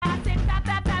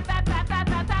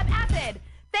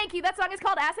Thank you. That song is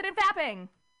called Acid and Fapping.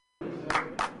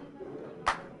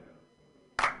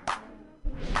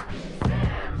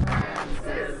 San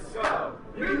Francisco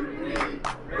Mutiny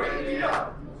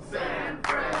Radio. San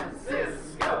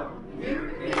Francisco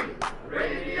Mutiny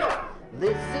Radio.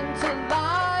 Listen to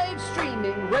live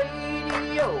streaming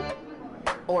radio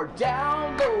or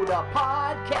download a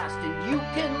podcast and you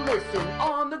can listen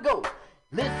on the go.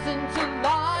 Listen to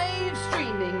live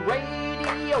streaming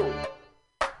radio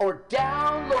or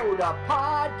download a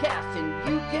podcast and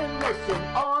you can listen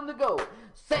on the go.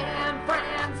 San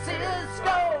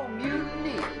Francisco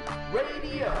Mutiny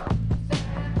Radio.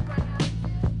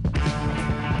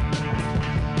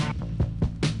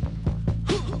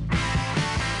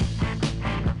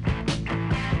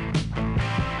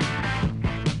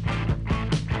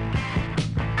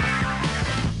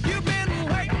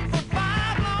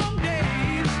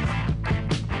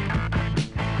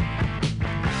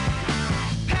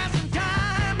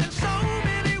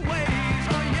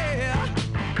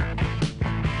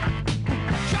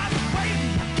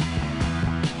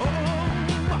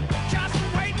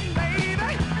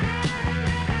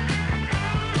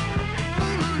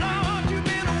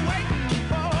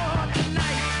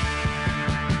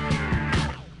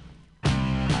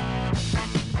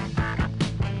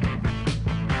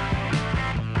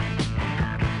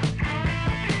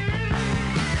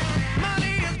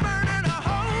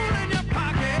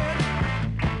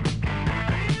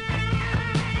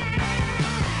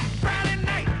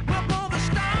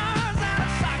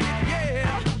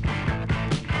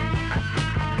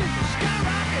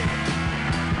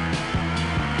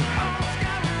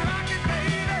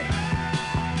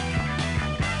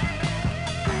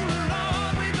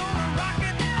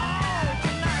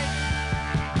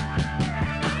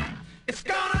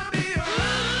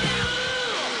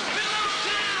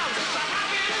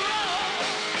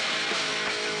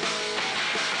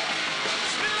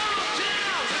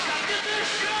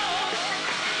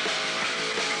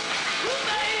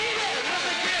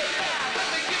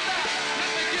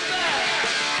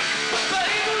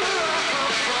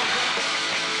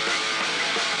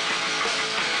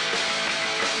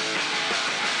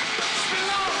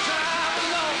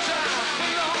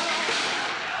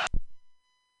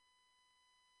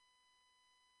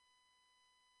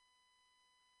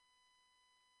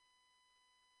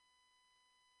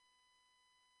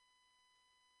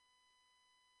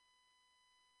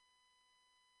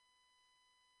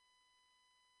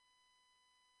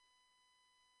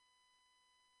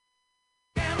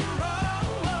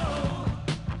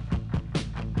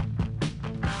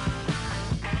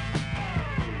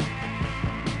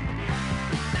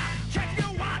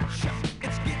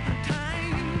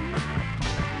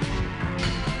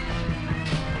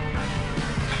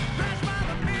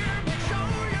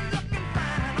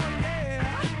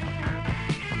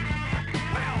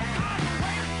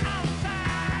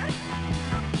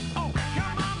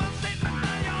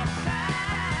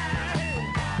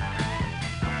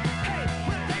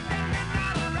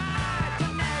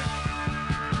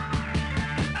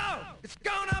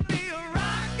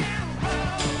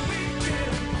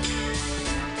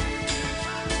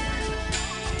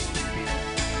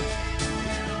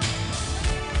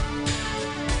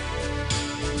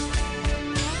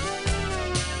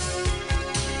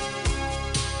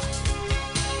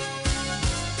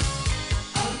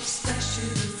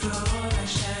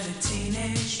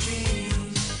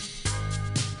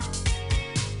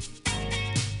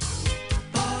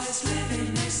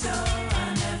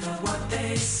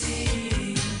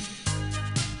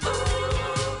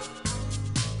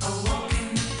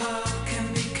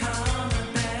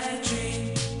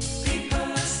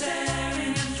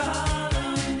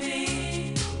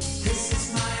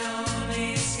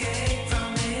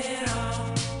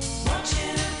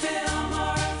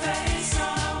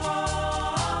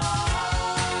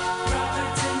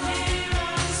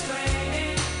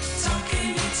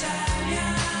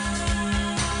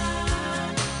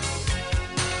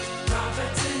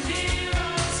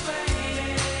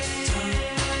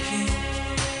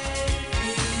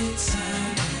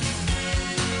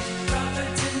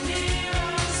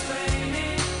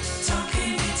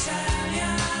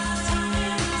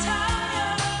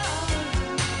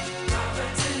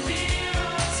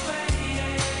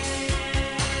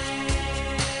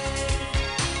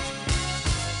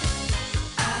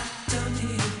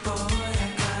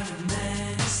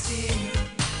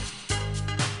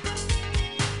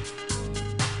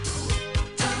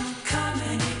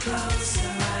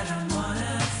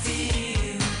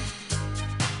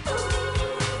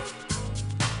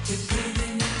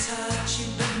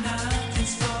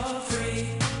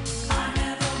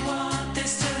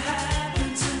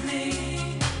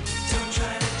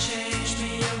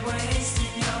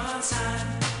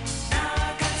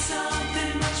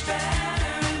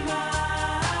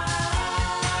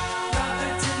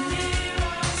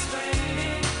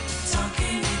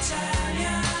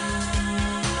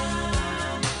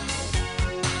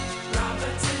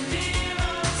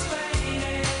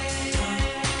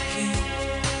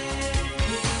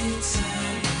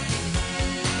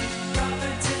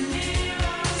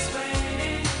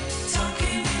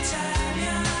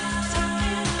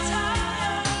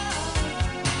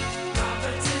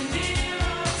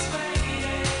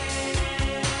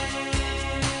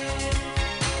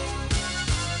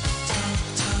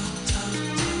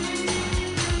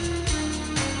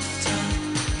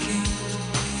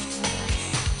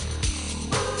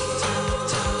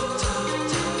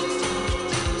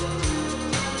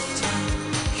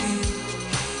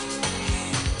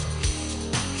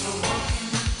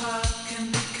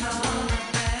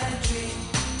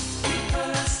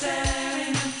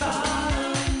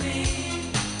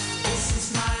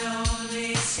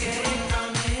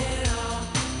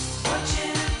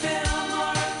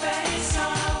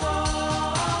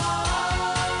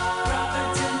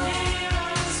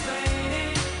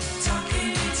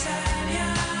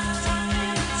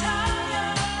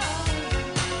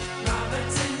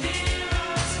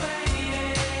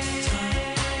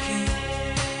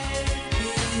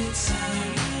 Robert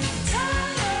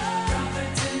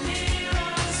De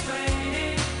Niro's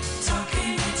waiting.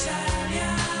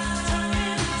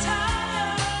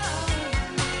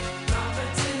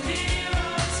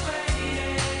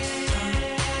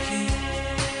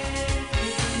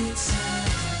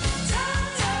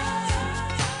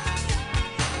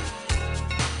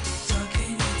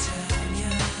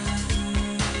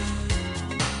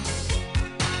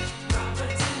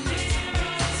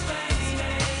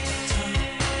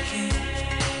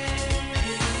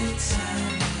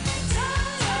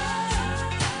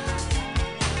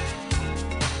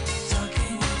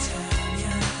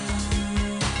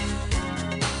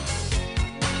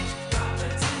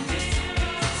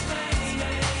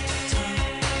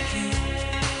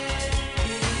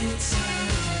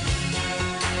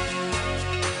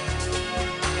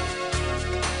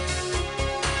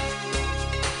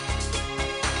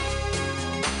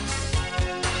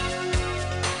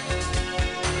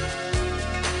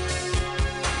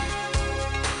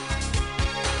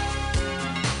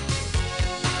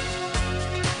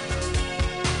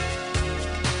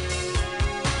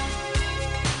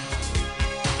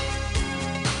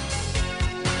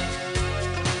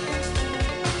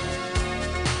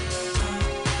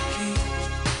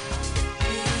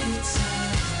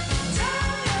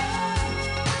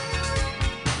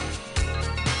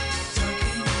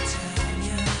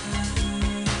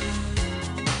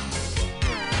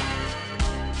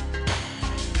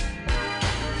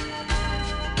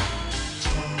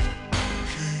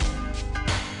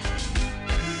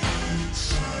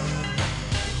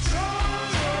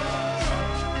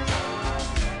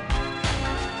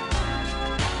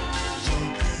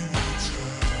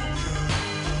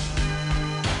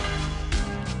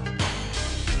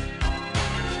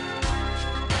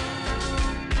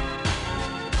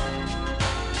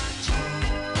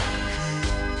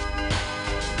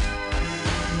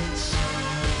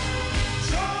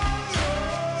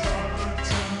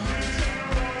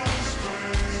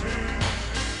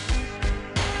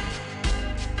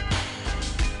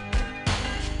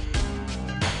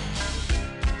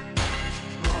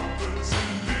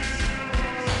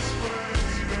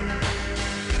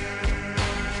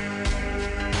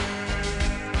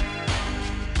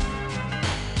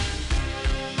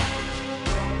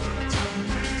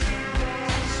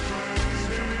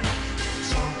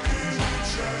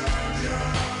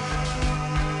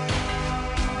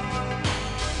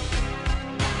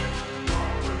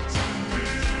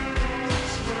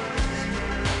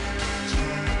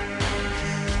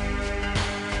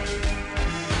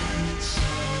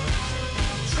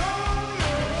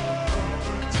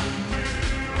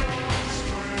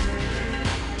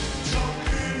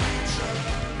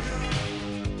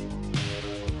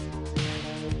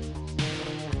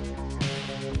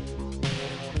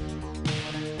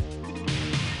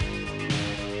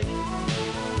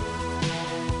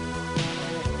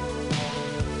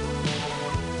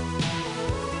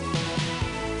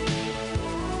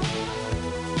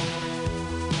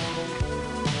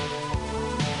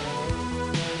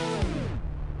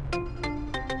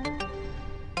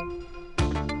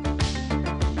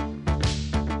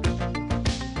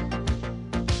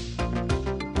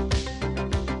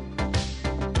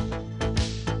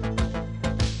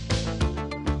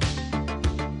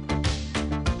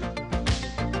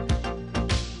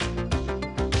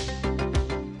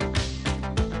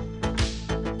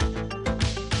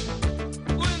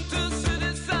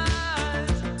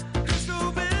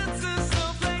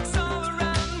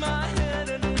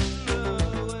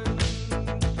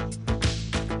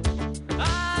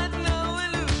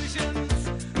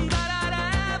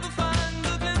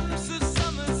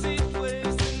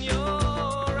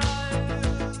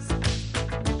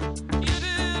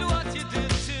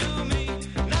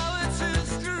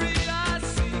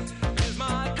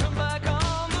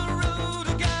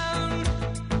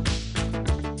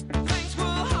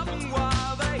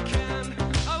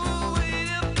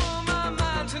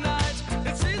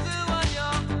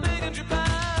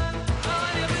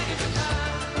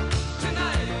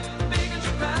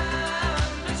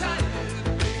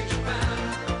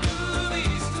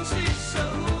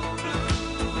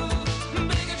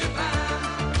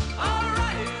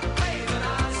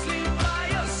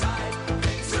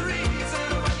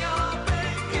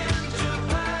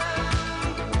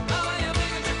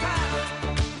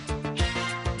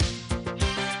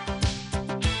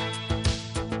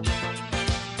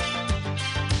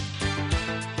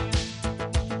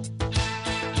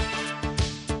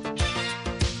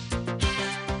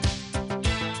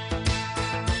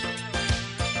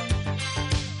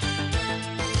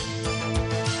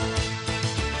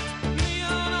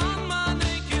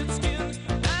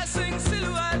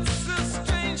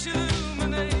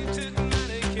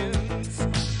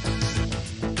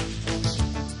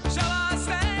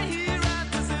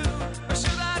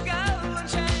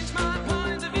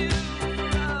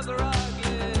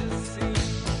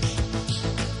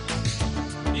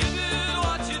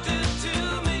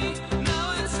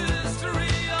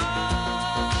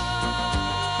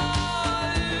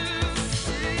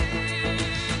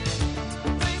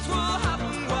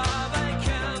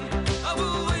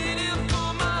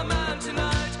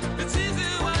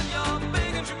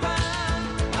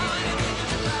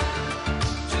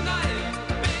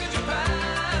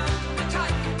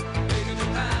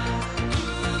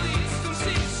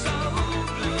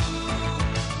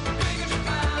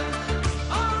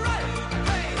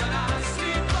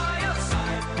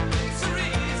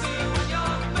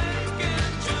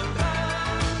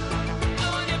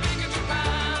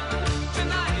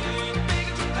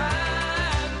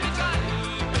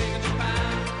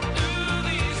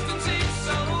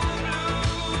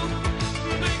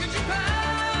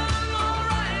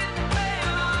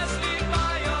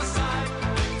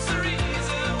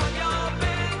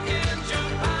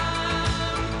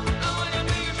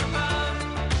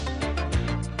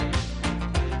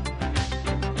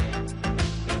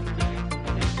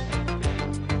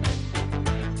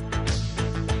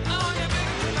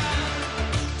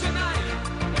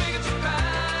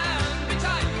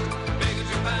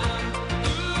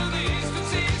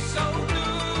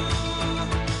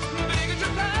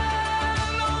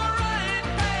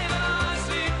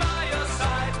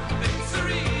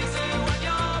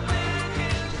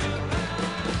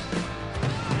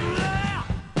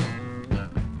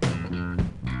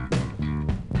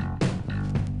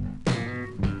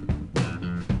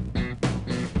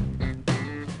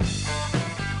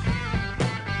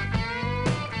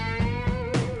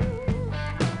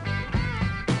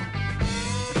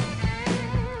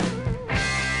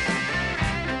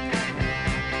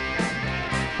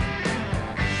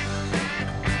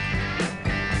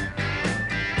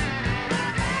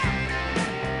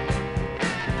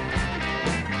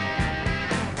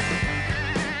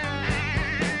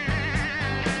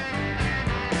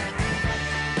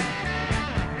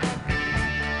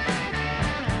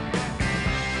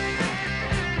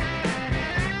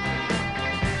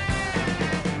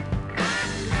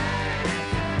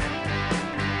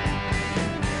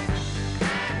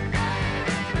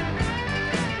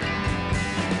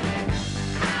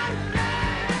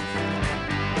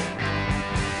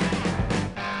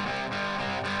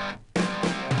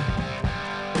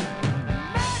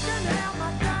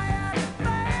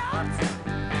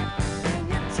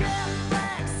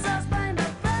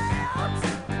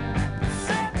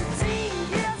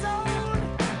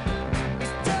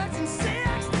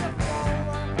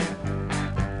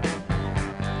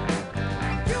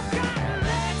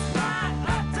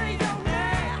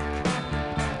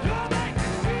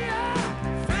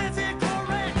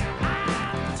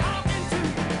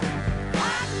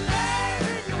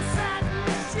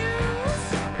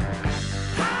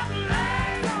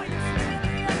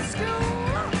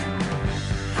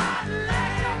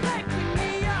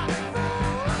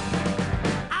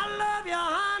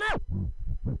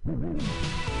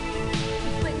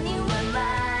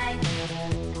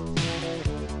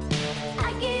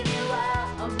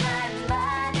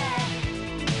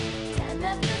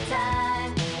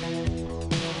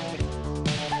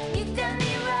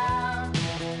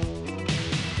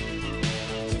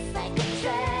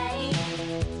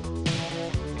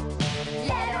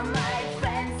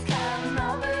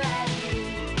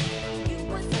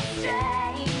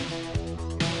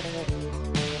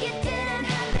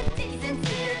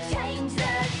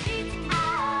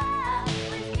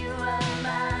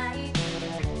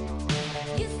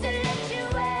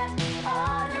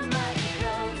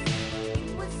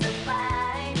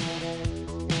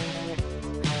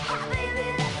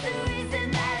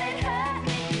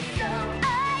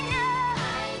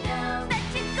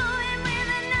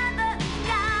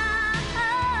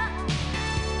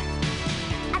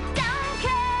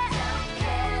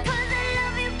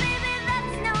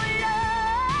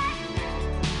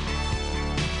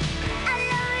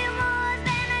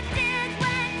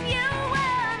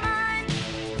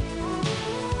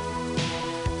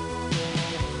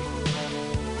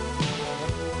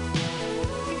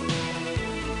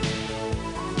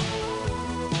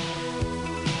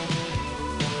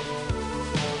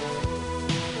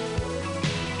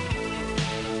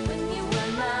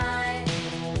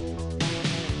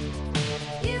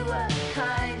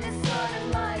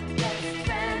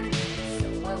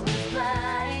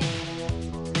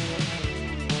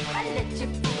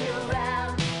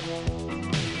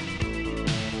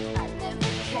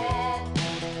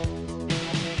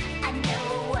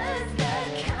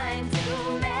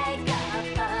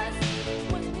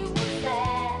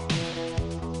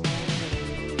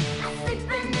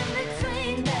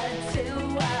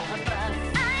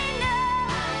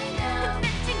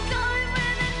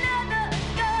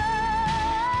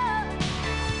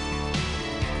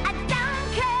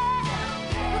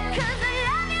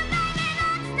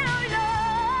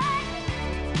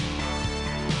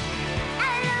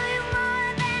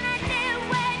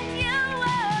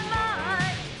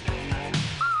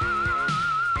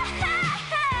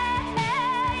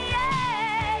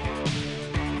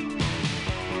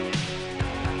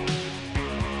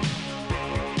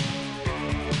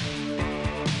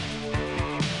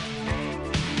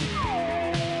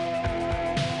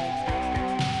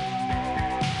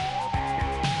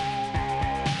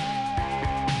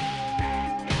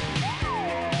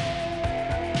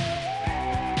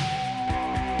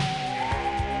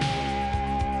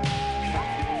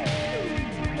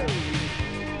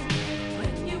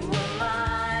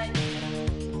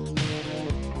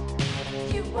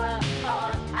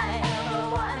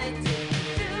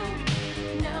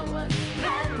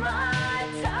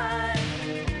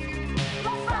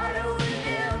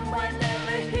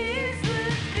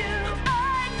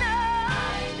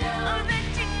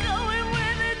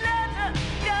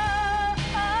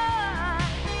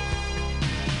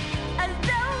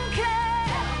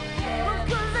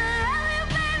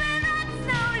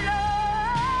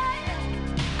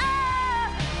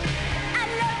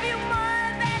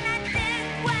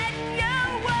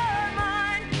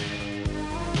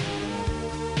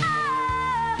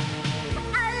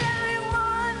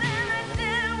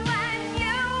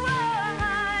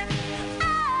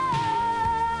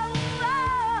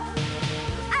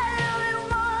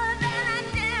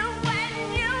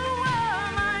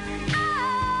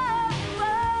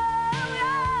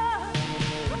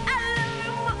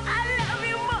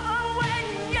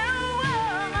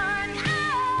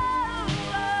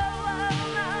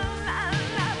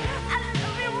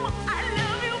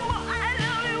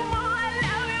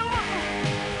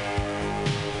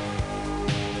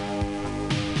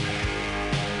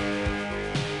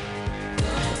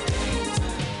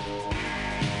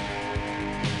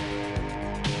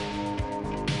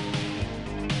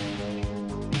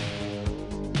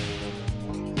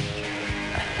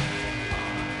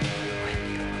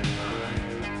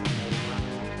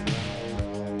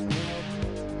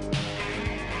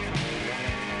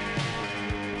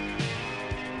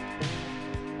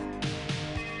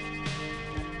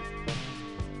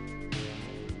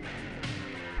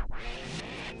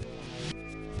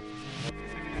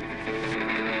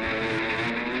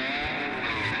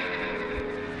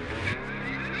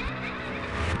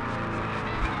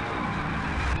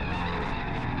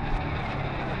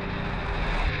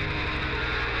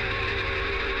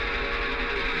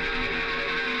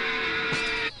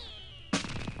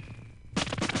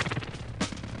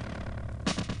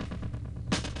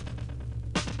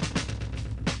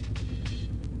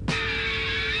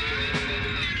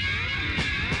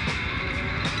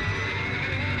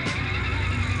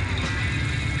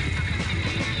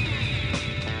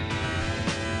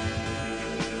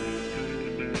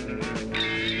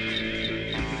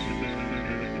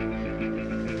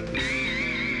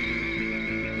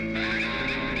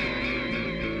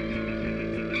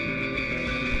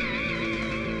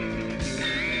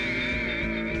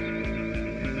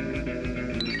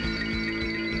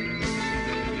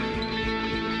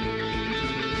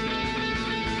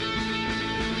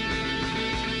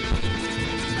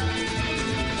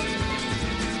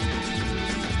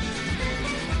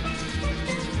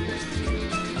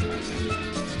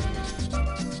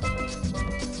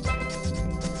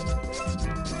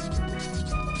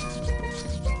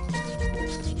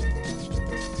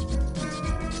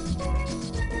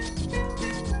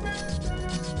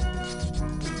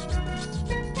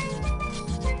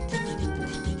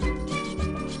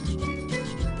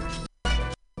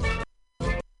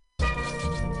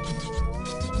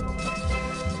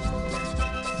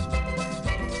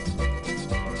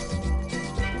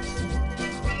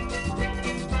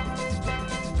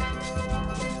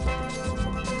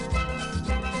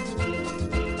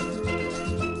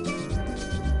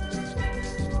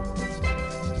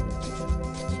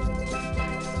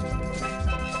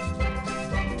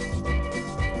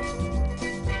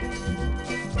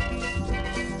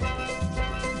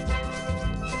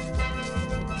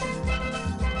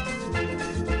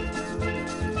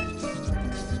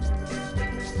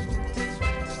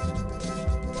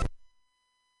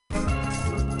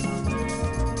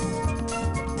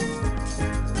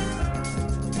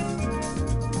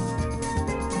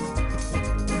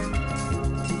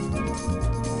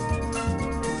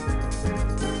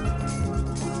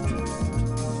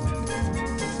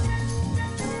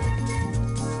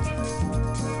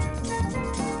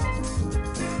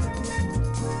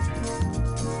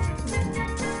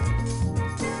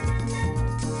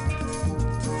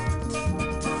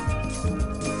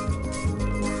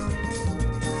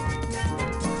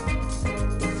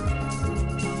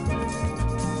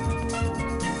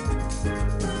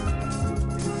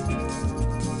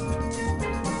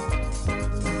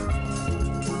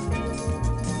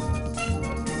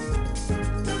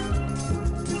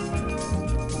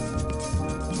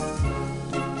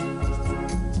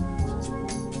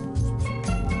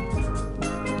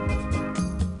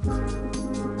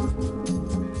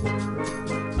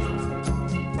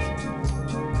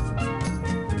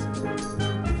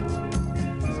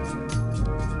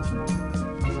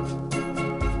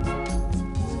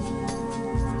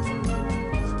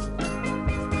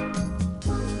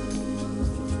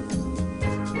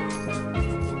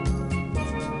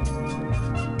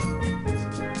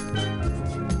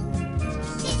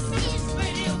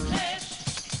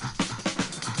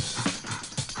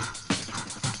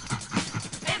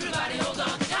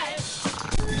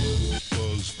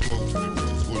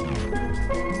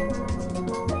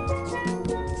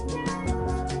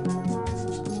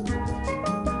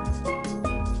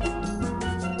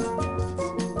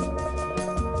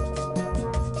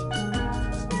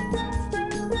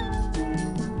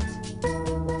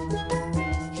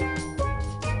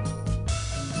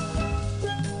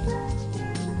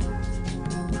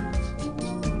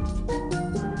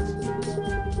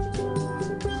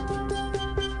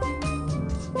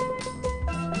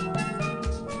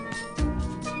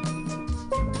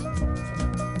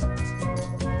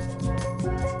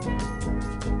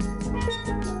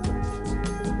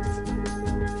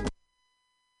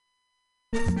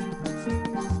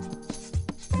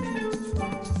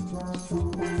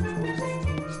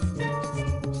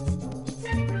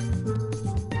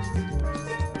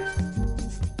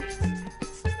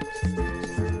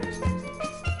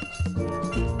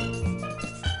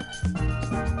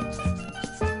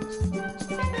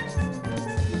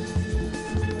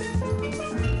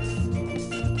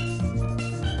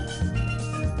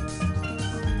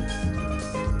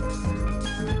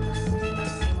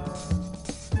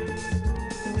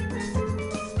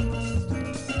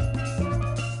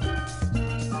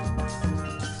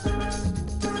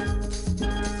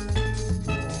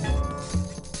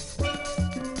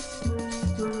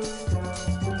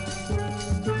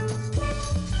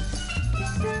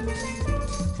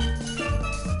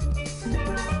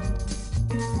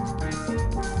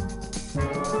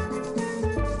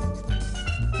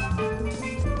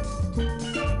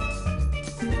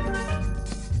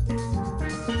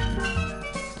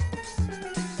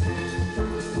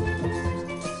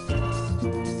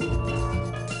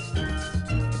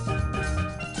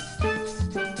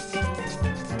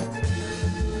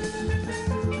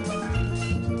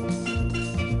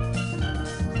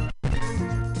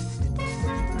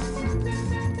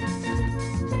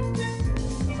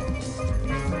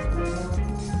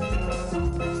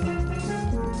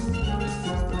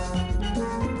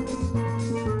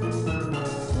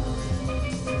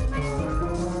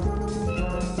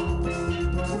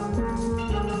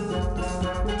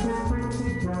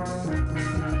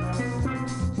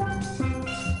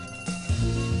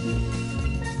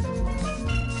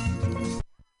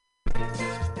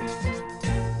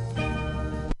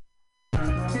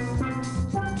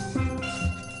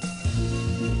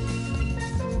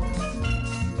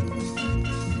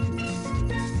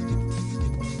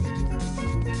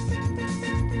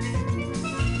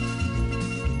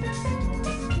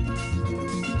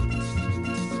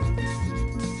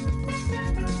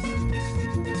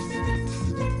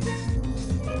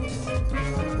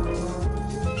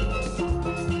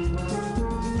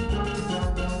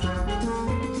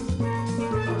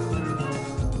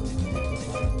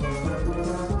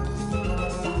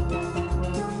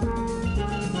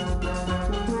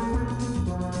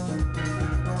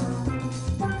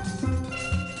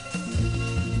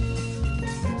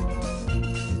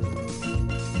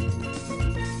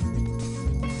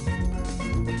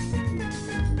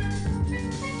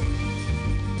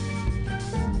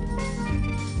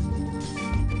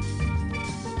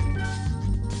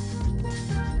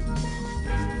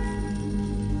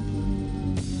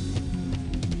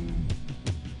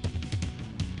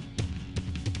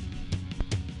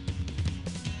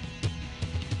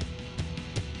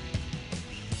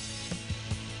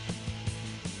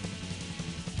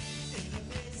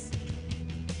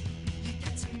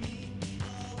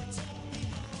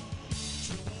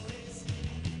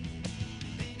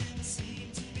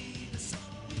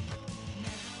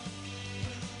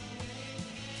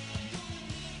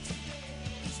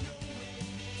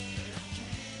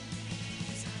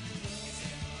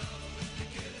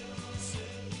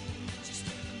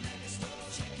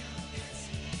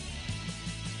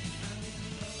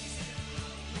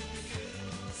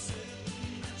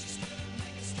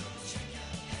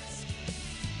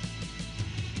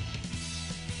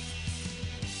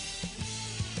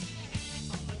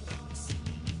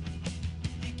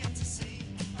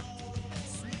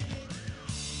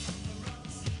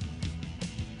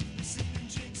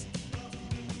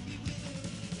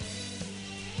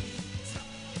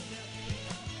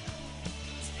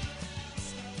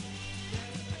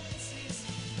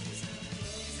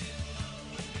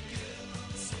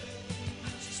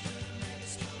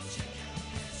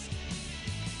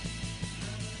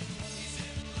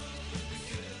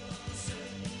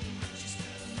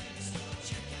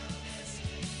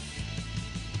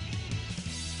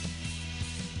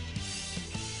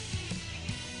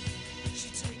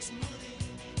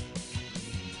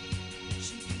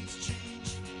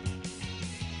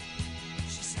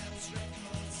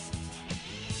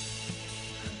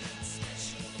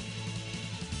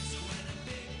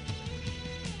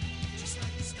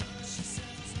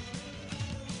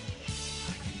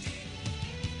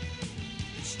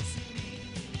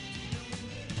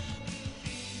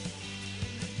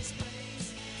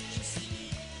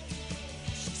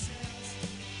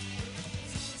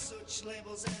 English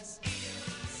labels S.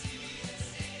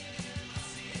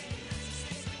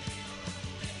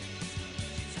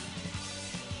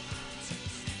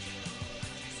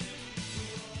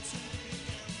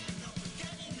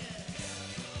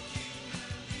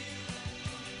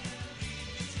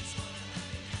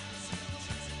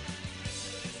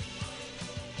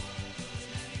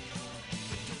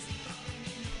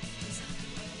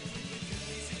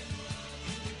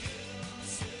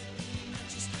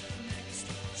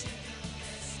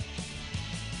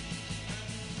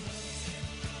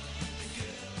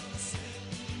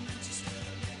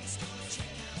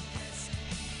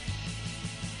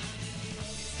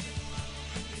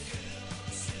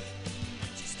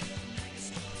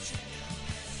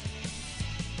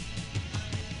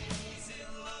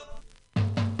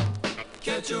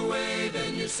 Catch a wave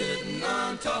and you're sitting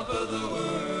on top of the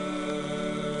world.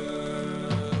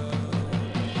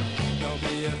 Don't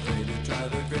be afraid to try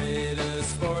the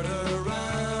greatest sport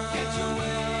around. Catch a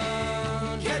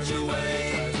wave, catch a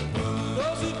wave.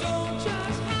 Those who don't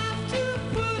just have to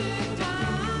put it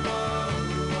down.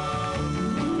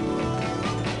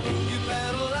 You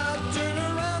paddle out, turn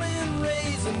around and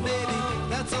raise 'em, baby.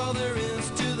 That's all there is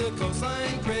to the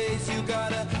coastline craze. You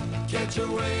gotta catch a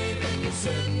wave and you're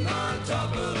sitting on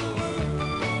top of the world.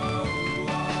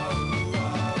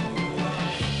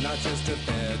 Not just a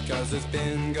fad, 'cause it's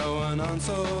been going on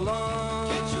so long.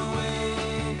 Catch a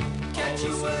wave, catch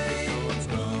a wave.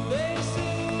 They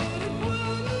said it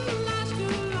wouldn't last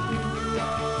too long.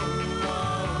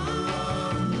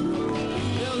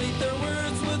 They'll eat their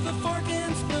words with a fork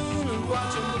and spoon and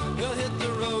watch 'em. They'll hit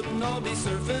the road and all be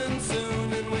surfing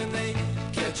soon. And when they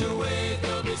catch a wave,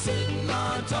 they'll be sitting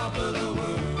on top of the world.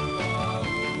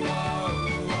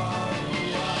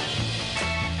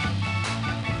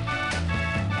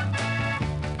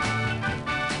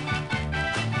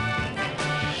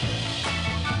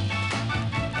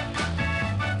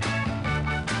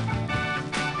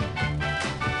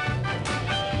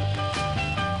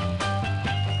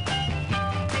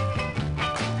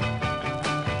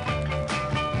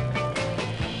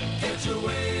 Catch a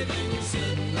wave and you're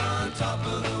sitting on top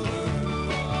of the world.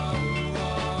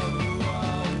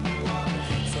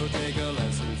 So take a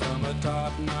lesson from a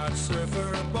top-notch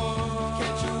surfer boy.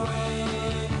 Catch a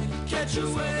wave, catch a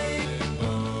wave.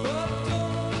 But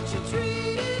don't you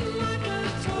treat it like a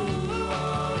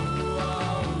toy.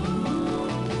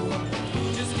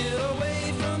 Just get away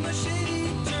from the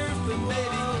shady turf and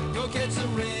baby, go catch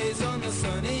some rays on the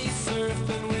sunny surf.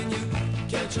 And when you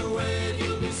catch a wave,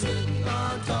 you'll be sitting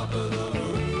on top of the world.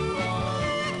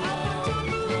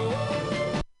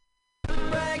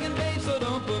 Bragging, babe, so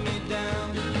don't put me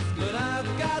down. But I've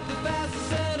got the fastest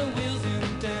set of wheels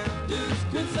in town.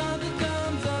 When something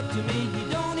comes up to me, he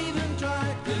don't even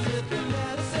try. 'Cause if he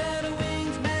had a set of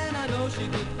wings, man, I know she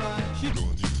could fly. She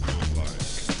Don't even know like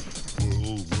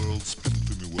world, spin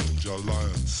to me world, your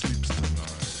lion sleeps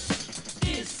tonight.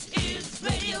 This is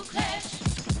Radio Clash.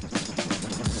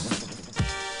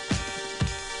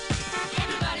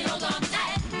 Everybody hold on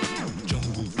tight.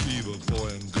 Jungle fever, boy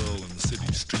and girl in the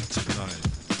city streets at night.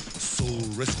 Soul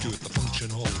rescue at the function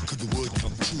hall, could the word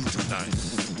come true tonight?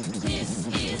 This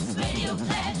is Radio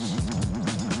Clash.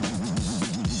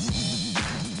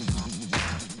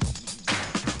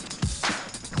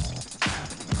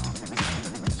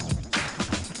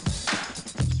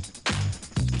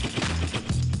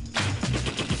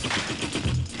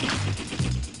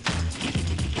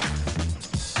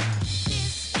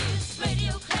 This is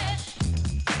Radio Clash.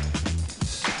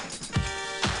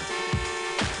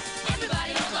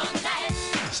 Everybody hold on tight.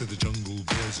 Say the jungle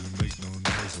boys who make no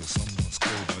noise, or some must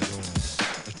go by dawn.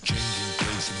 A changing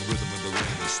place in the rhythm of the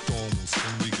rain, a storm will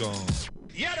soon be gone.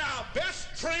 Yet our best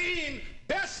trained,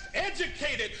 best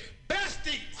educated, best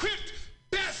equipped,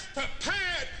 best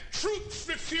prepared troops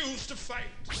refuse to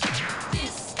fight.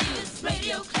 This is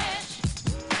Radio Clash.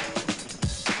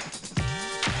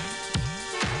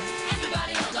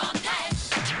 Everybody hold on tight.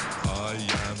 I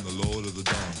am the lord of the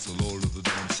dance, the lord of the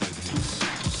dance, said he.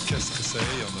 Qu'est-ce que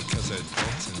c'est on the cassette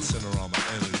box, Incinerama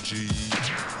energy.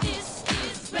 This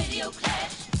is Radio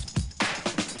Clash.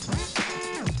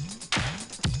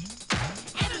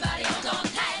 Everybody hold on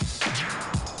tight.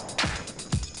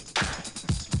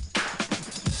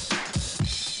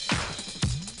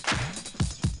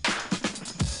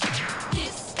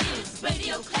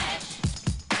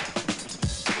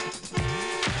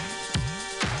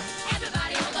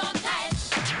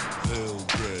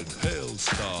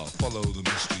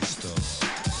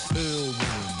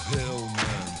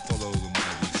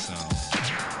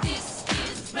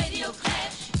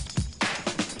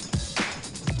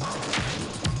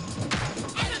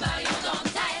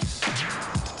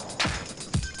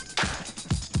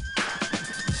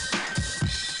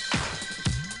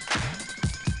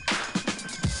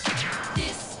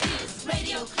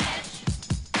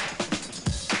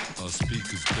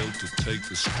 speakers built to take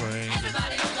the strain.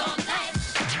 Everybody hold on tight.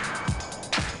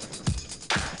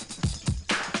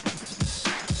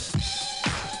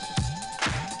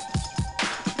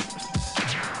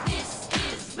 This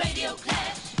is Radio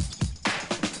Clash.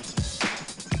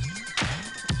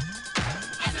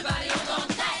 Everybody hold on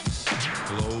tight.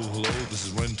 Hello, this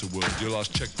is Winterwood. Your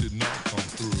last check did not come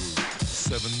through.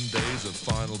 7 days of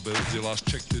final bills. Your last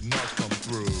check did not come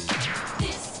through.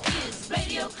 This is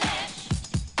Radio Clash.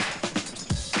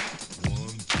 1,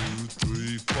 2,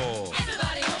 3, 4.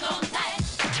 Everybody hold on tight.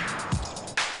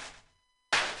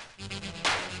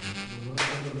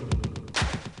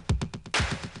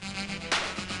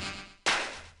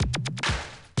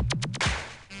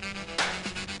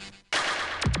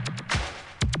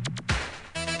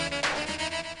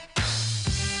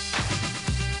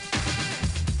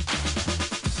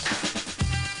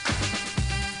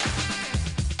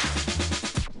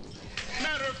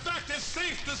 Matter of fact, it's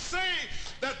safe to say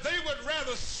that they would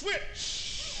rather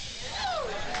switch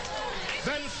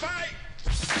than fight.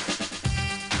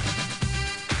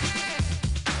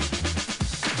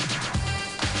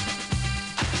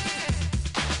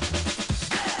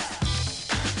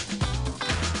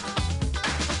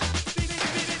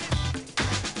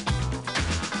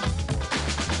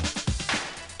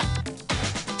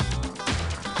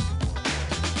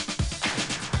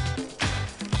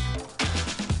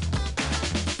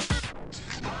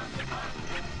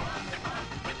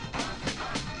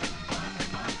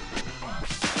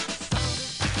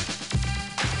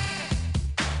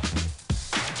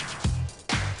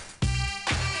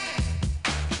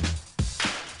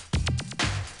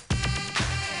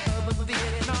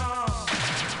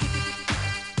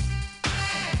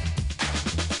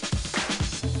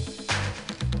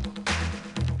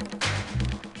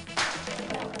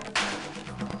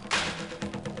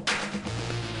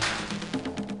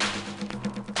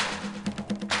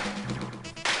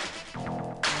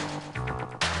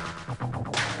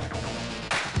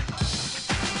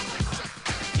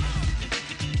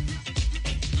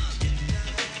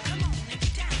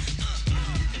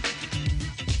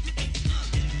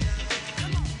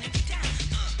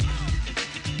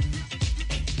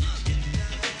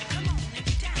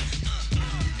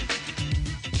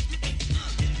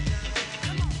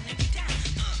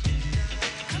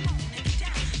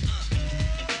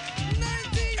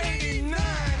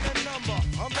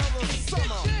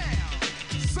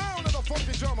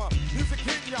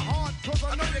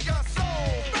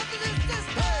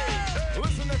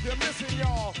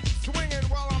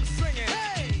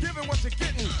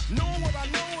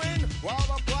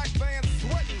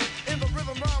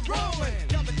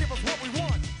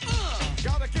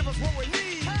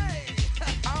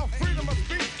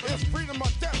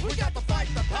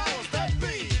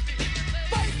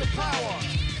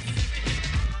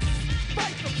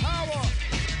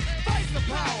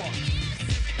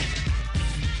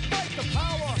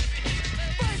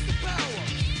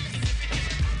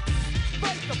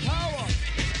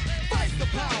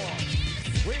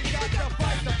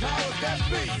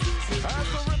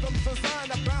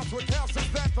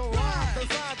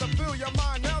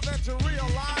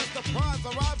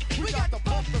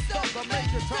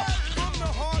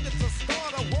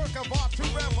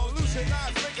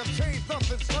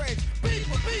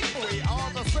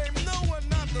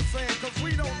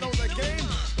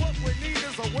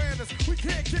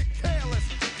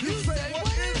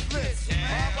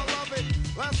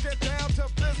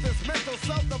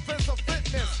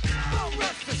 Don't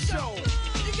rush the show.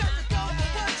 You got to go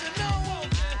away.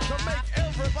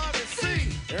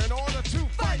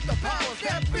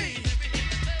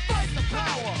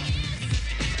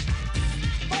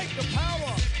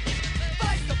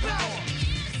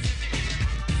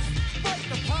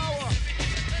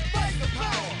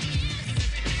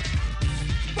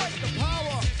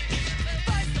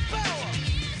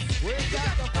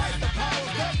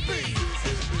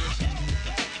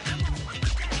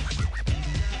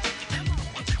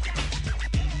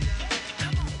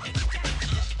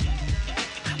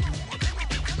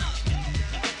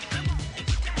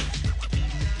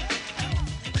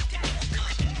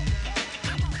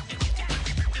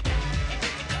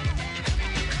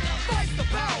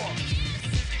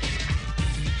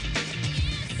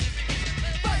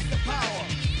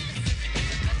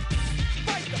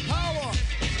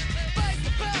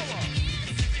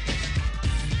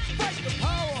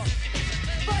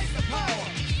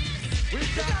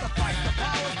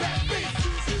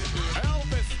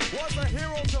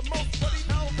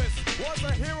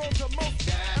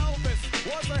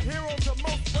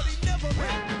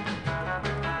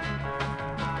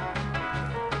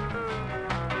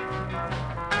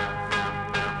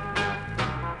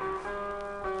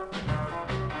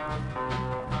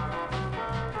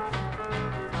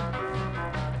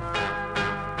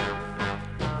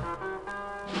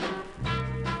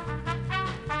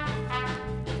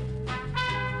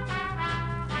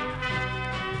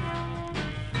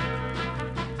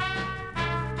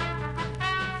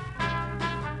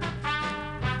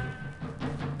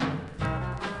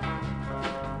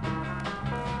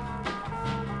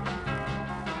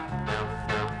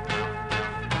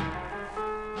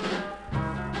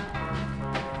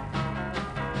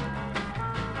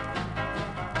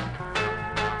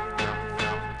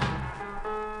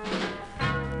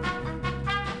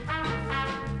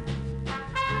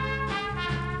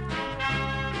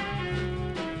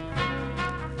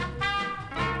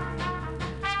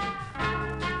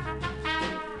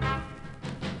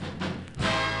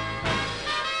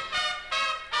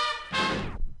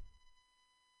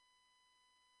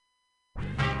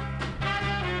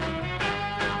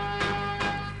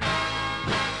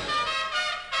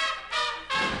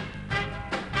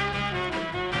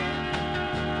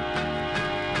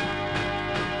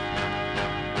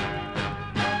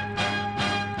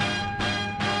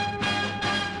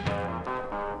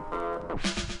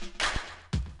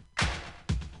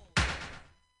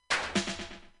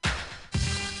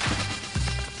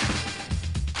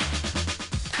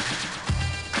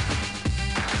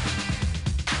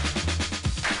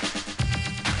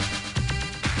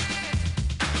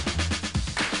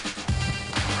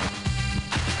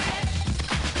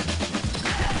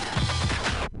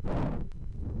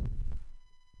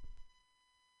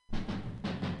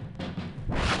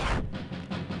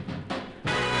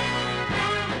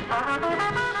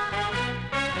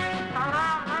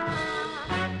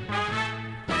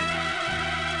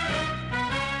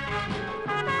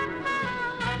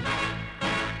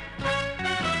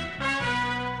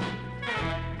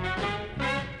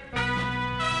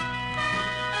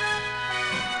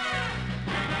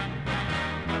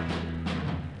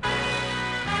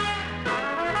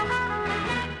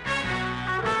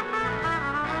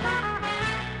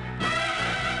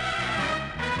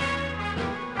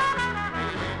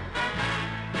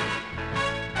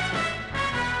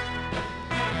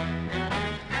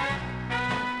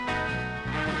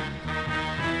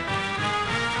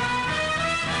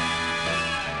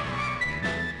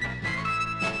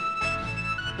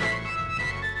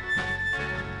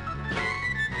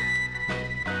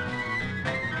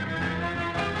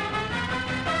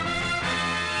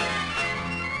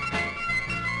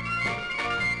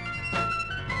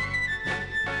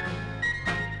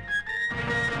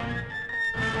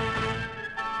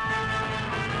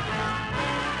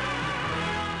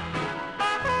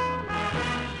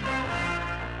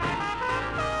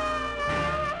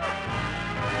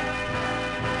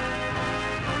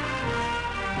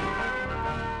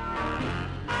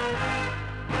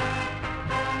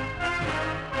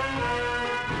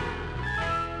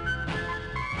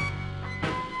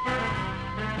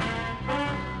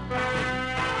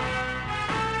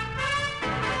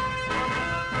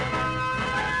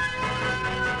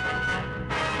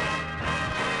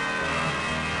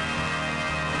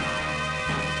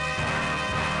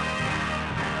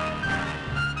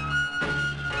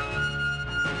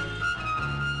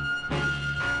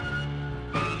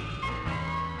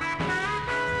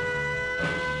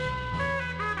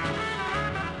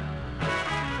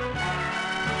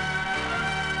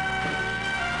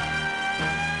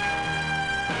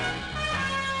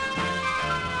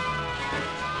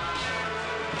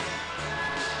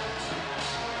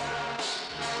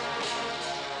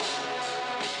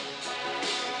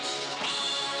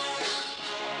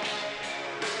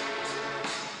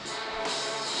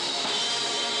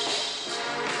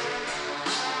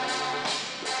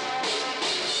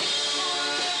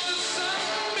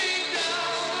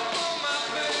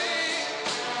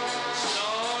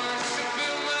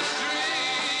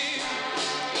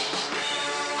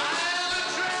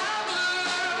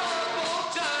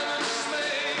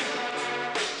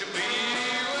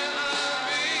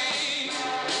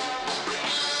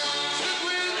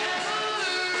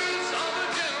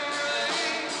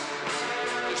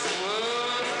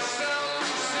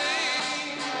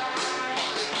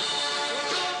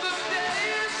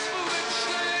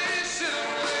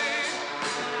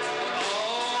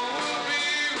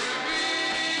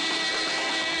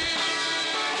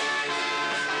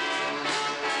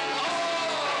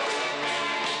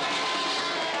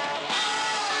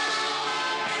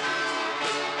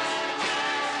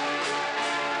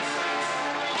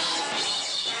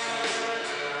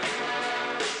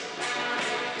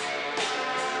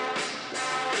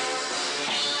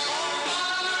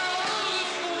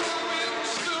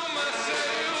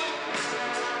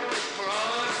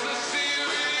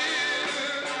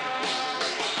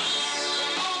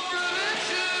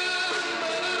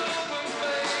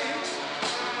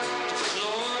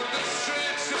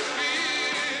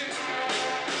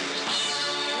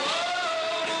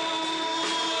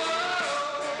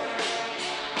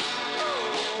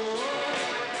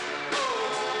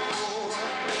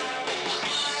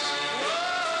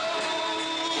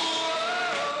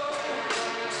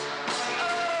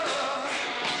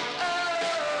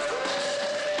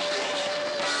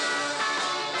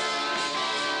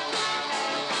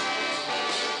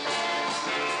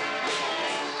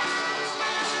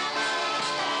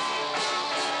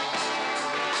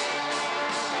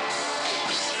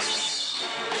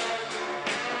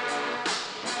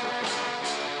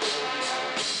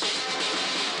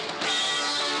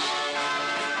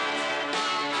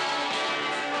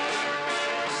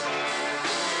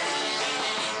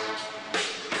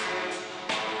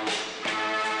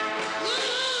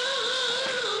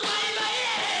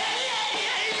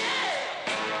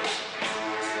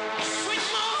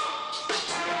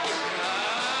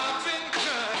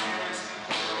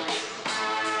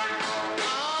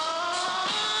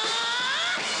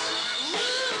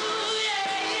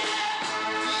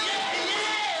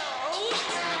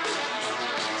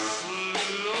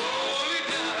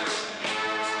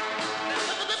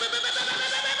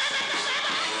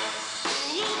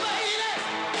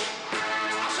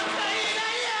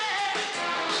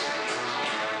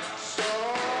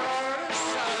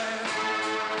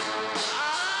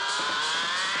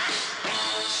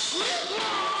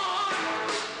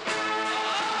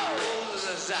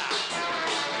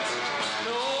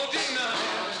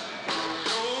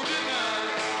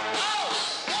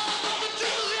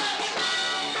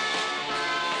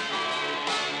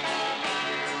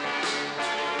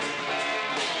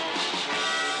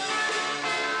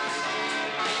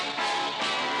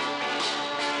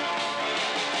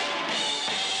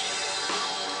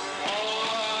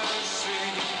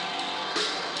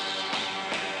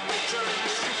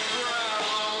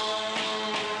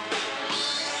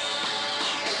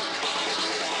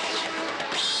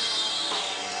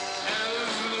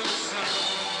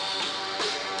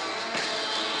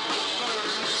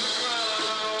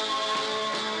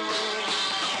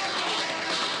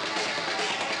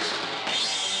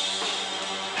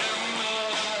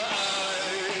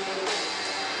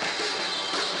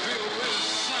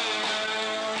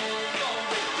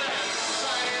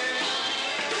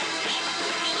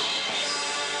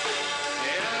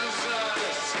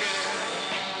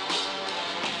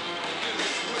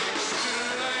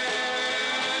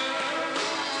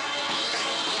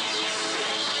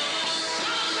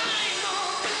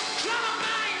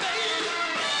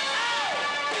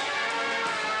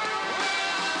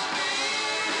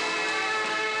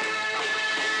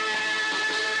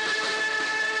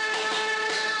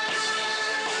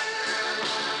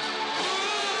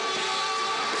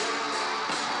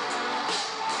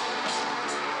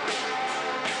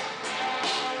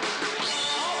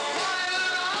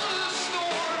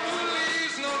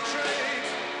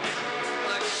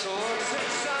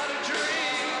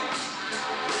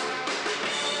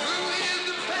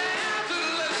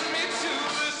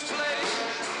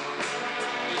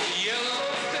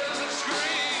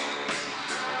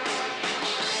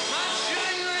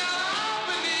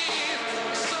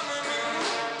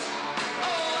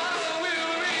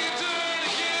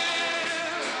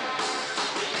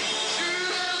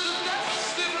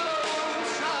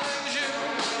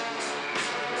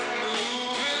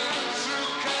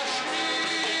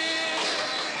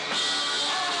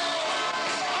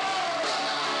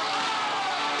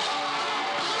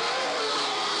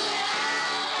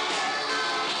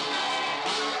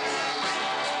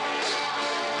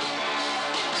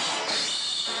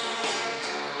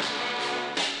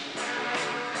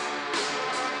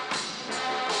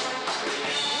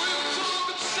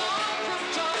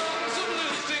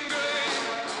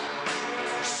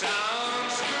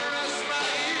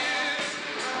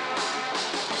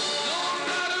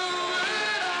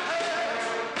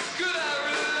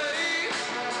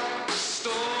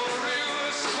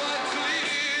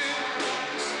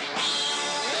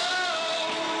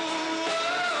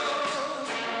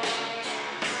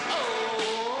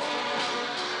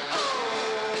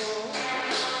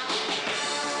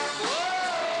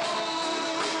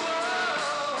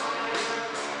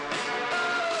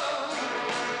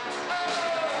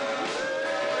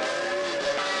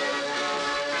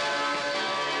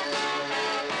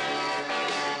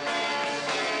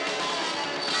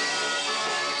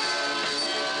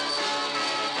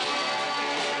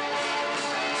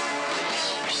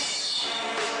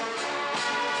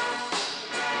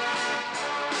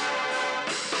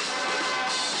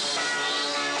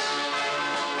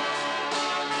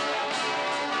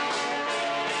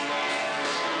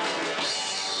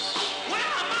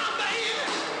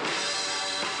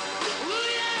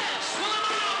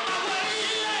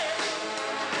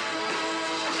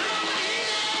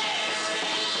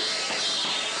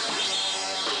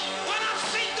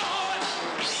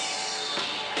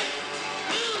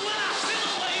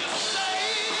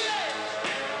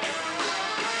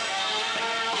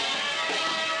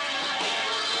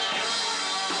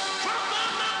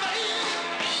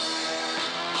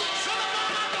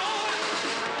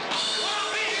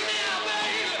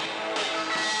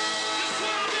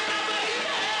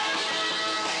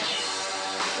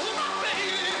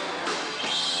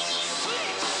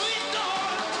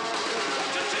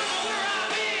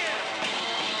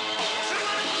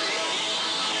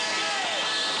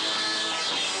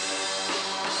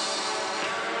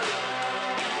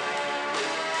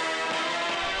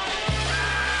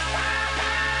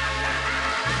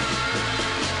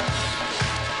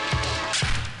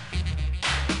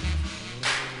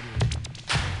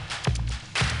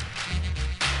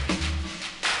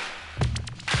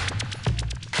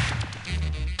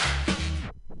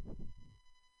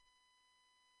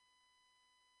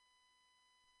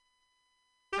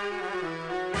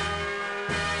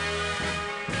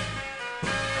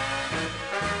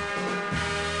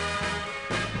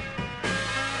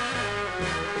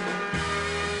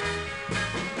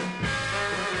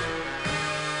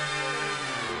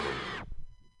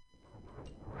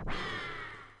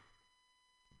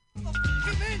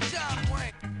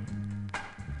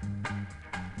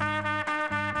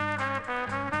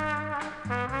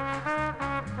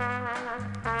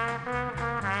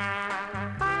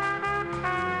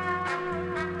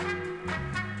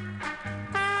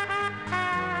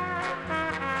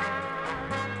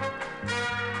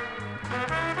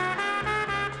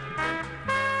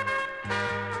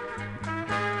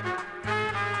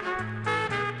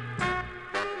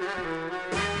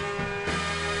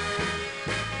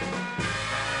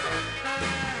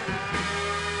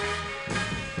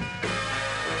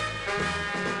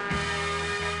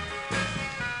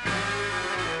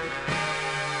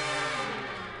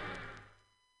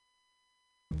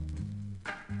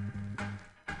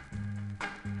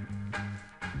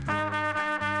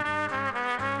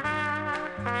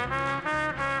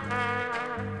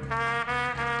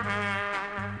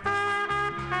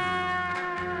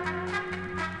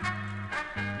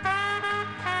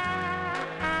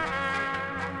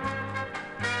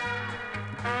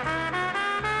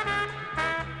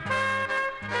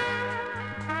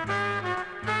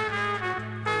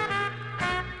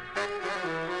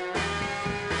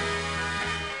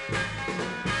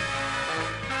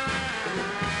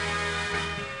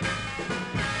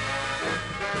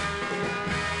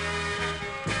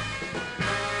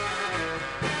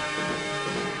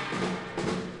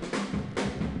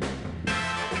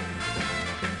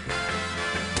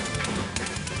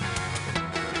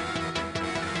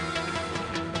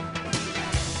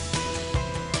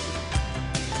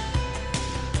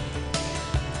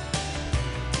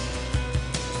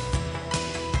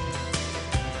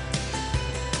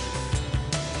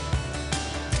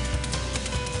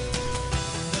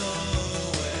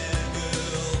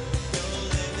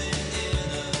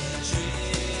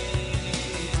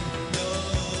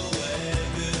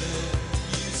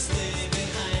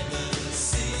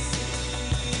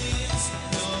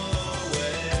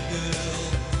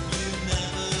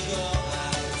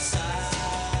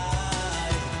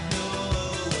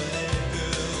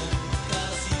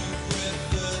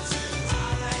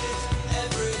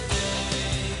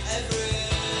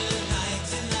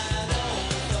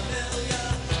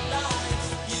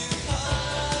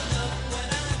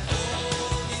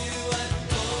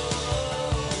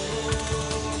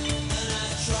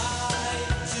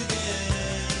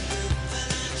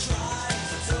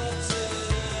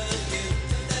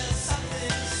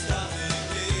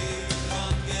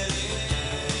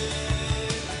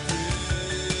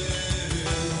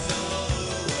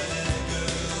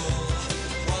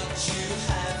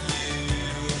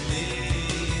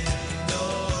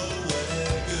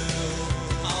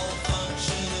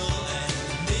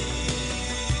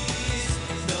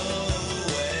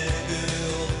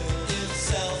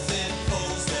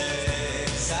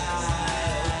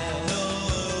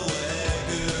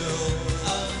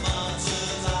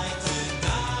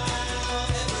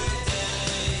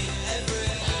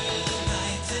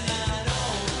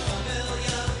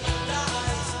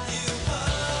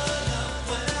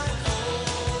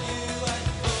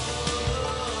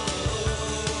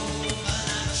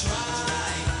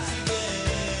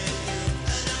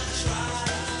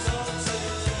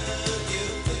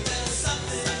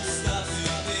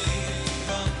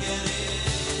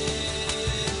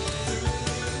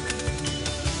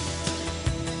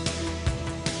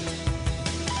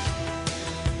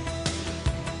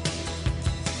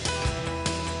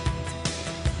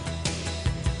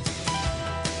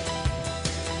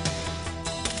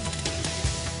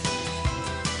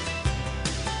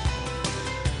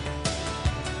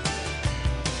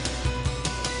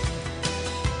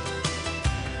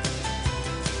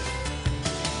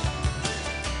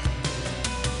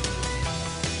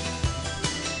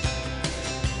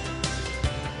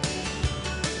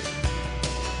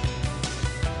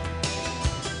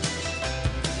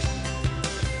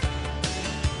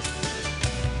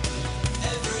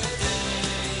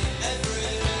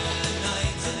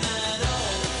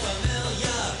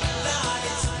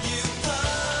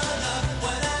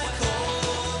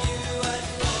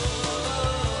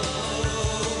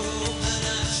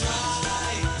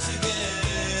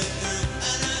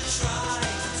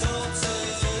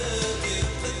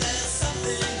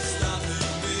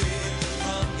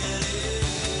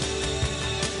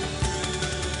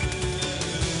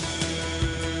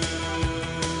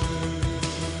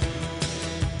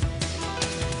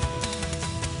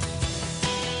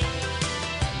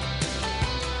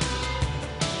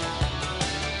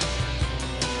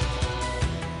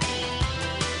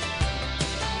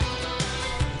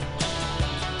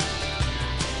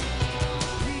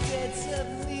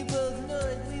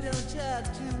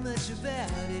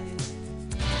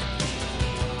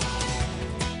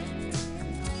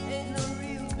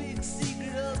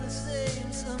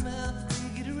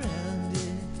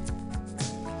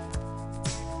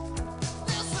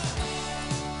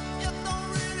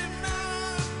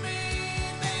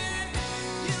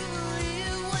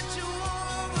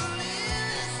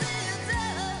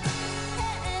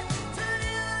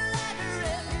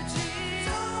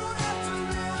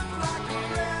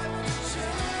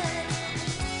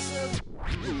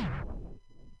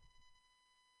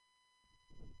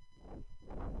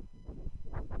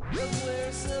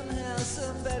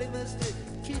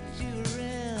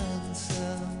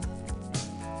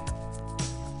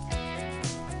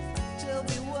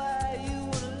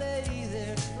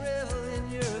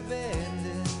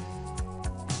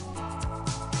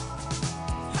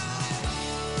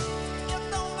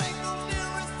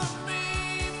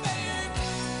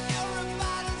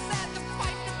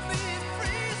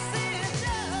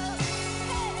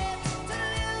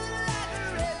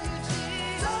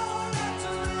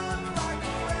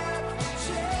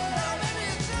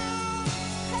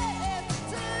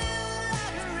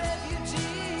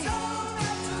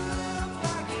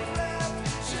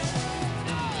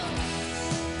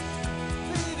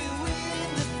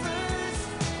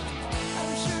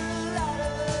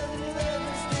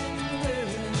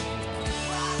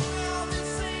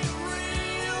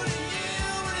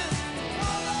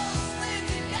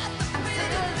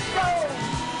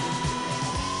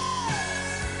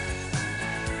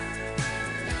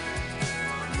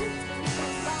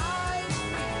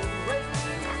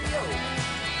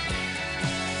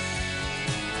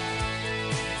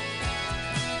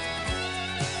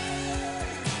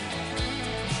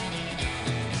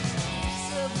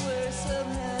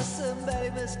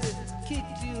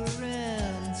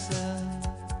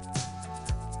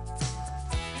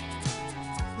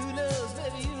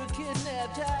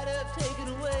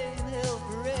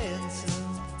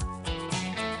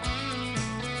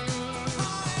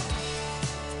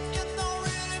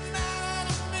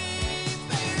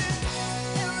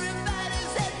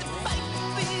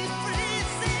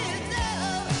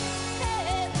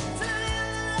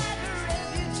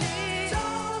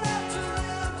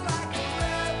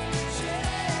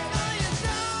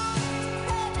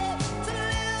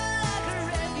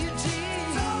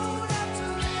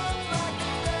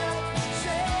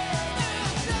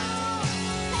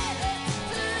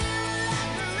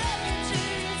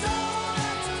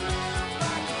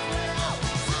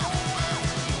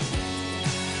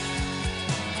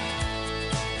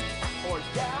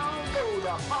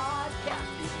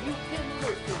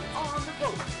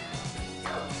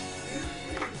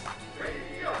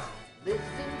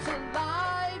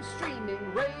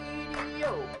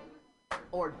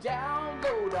 or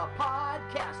download a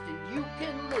podcast and you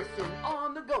can listen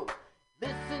on the go.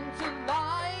 Listen to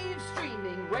live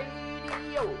streaming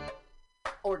radio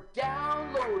or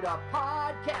download a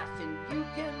podcast and you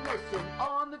can listen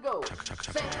on the go. San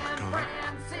Francisco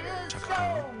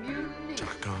Mutiny Radio.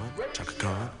 Chaka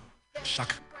Khan,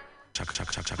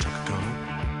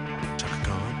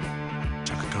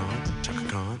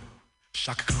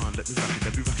 Chaka Khan, let me rock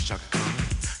it, Chaka Khan.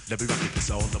 Let me rock it,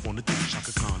 that's all I wanna do,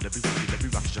 Chaka Khan. Let me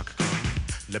rock it, Chaka Khan.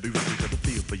 Let me rock it, got a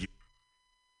feel for you.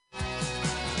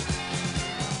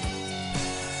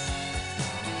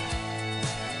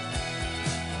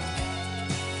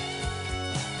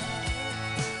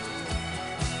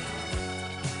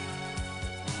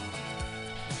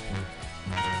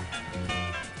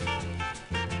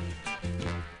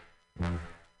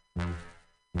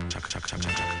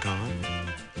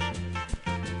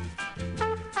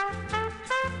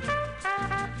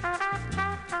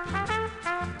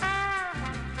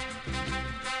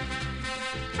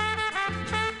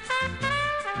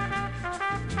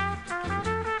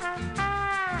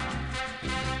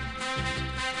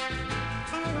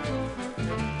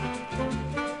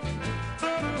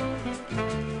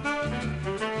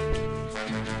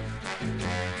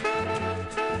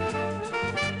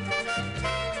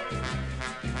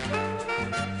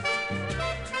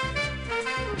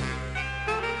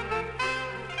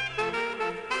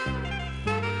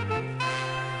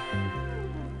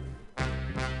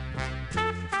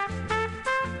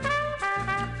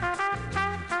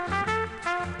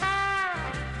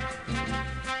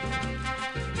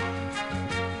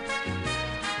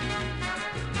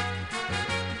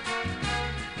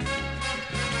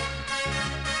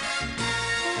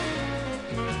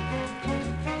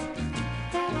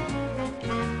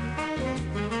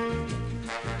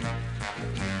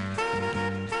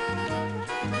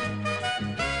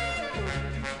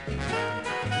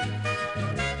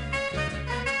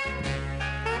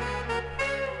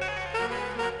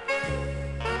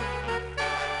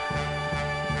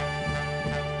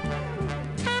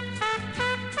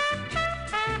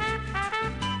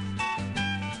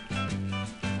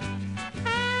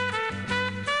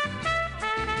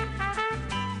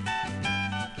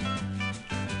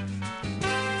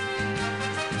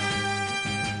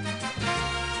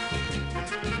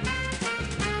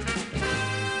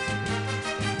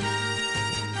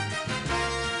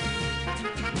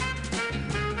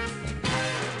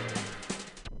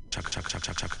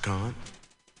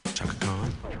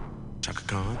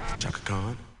 Chaka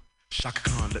Khan. Chaka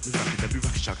Khan, let me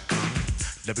rock it, Chaka Khan.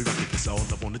 Let me rock it, that's all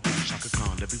I wanna do, Chaka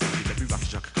Khan. Let me rock it,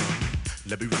 Chaka Khan.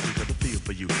 Let me rock it, got a feel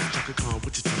for you, Chaka Khan.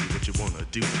 What you tell me what you wanna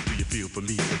do? Do you feel for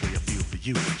me the way I feel for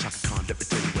you, Chaka Khan? Let me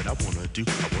tell you what I wanna do.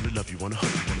 I wanna love you, wanna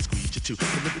hug you, wanna squeeze you too.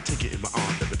 And let me take it in my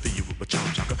arms, let me feel you with my charm,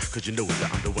 Chaka. Cause you know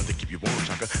that I'm the one to keep you warm,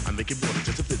 Chaka. I make it more than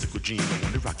just a physical dream. I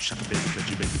wanna rock you, Chaka, baby, cause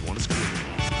you make me wanna scream.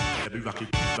 Let me rock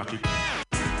it, rock it.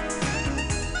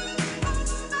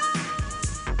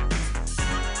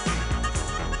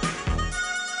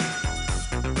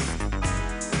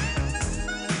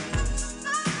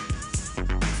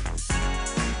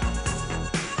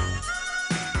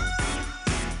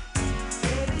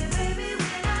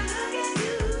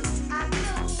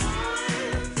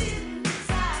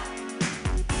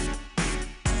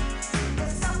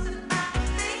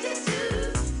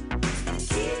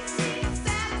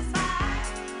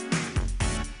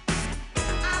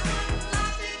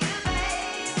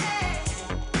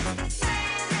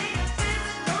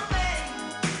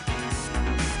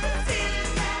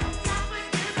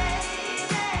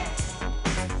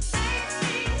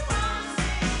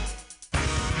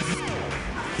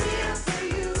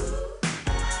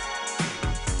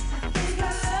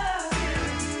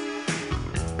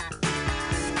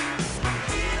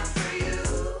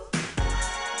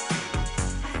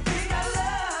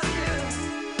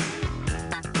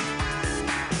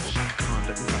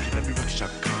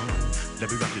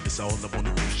 All I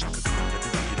wanna do, Chaka Khan.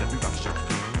 Let me rock it, Chaka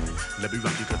Khan. Let me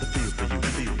rock it, got the feel for you,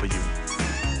 feel for you.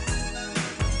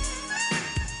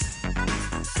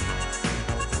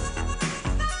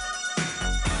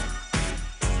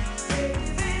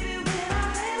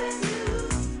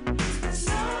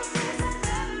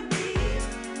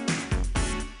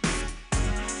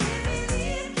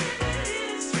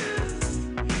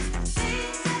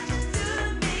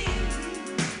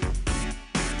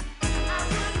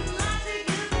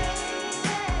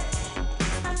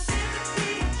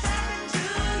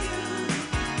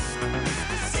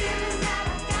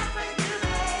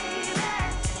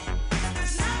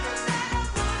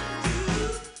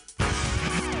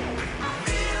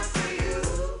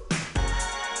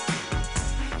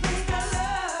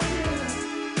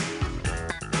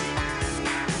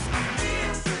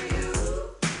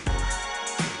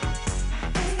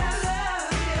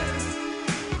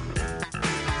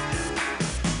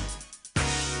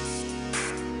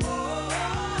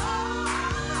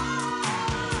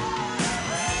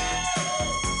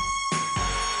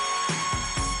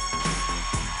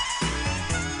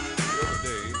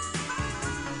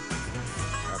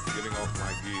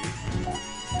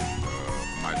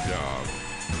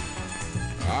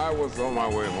 I was on my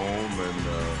way home, and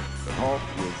the hawk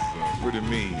was pretty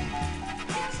mean.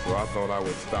 So I thought I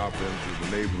would stop into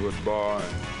the neighborhood bar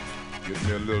and get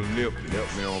me a little nip to help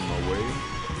me on my way.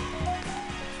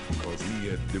 Because he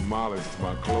had demolished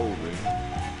my clothing.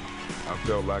 I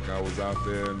felt like I was out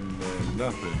there in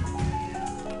nothing.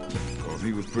 Because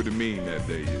he was pretty mean that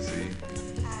day, you see.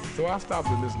 So I stopped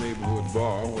in this neighborhood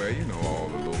bar where, all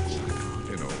the local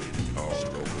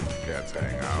cats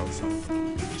hang out.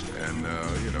 And,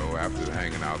 after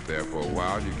hanging out there for a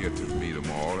while, you get to meet them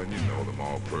all and you know them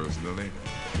all personally.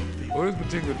 Well, this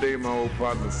particular day, my old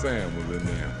partner Sam was in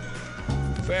there.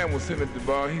 Sam was sitting at the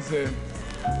bar. He said,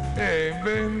 "Hey,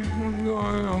 baby, what's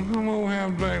going on? Come over and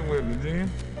have a drink with me, Jim."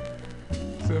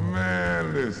 I said,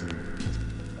 "Man, listen.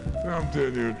 I'm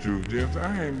telling you the truth, James.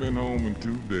 I ain't been home in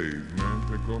 2 days,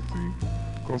 man.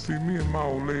 Cause see, me and my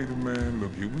old lady, man,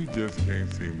 look here, we just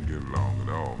can't seem to get along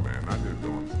at all, man. I just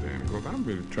don't understand it. Cause I'm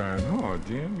really trying hard,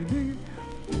 Jim. You dig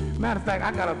it? Matter of fact,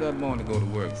 I got up that morning to go to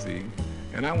work, see?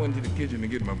 And I went to the kitchen to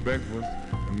get my breakfast,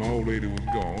 and my old lady was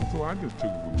gone. So I just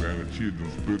took it for granted she had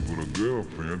done split with her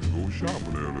girlfriend to go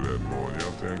shopping early that morning. You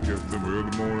know what I'm saying? Catch them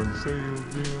early morning sales,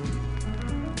 Jim.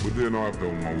 But then after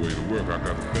on my way to work, I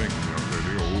got to thinking, you know what I'm saying?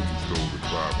 They open the stores at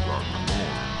 5 o'clock in the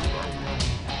morning.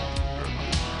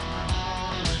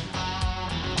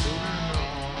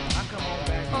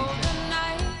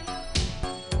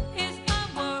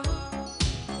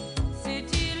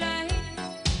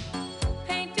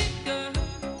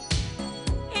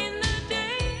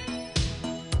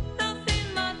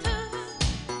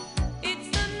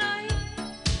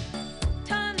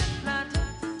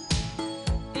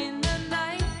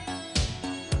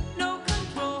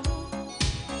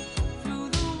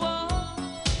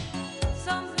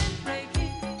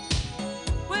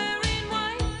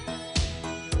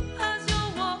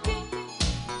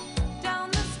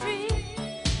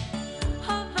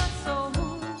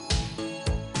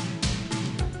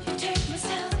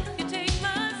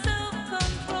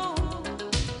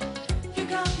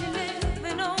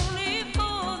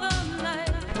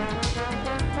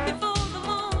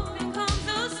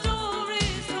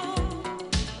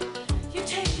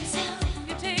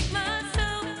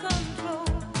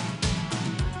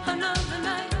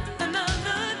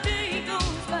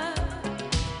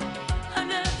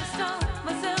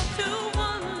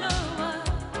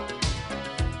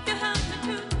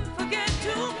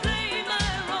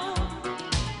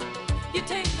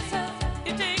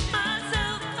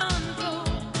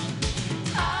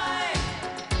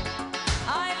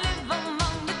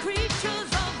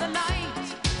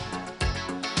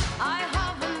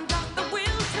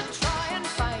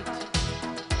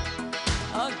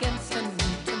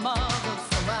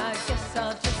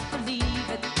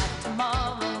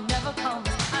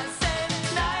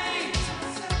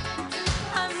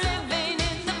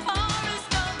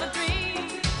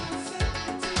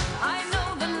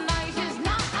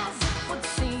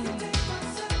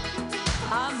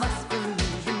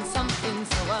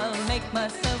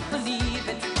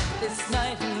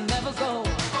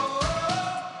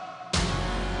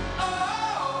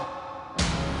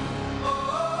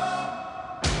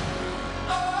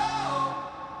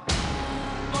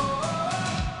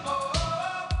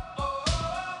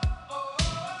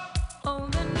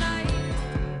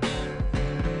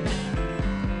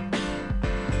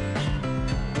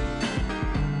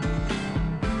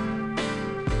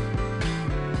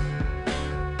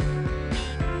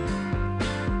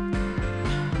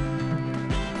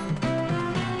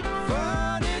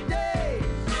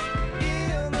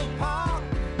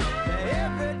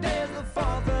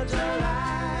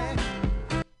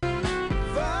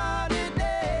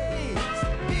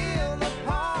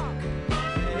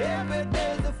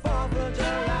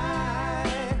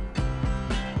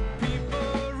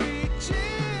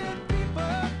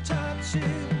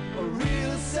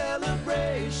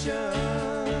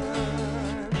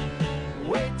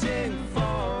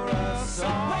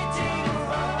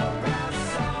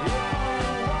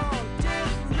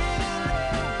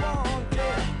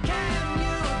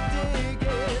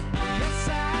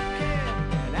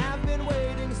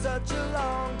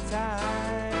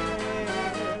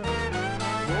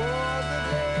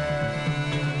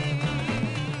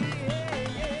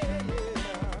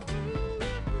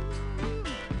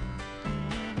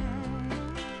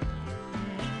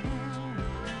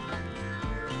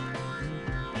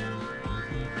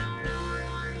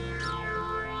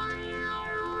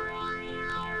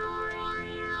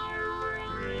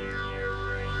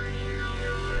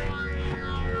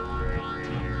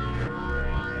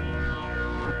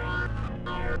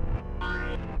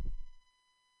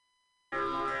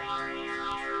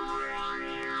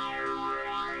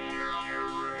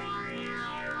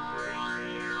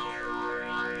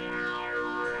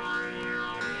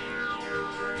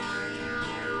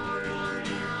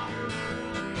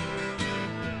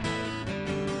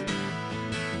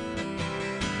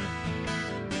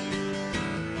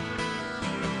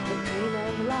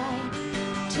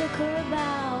 took her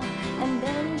bow, and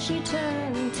then she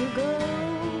turned to go.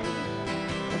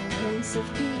 The Prince of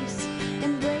Peace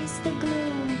embraced the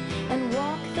gloom and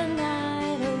walked the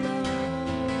night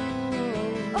alone.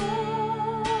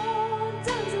 Oh,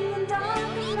 dance in the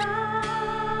dark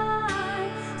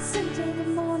night, sing to the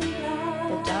morning light.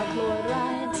 The Dark Lord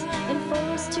rides in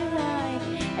force tonight,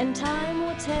 and time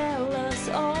will tell us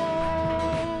all.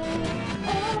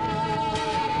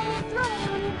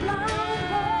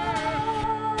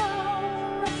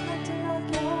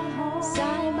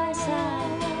 Side by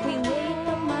side, we wait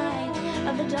the might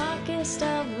of the darkest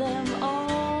of them all.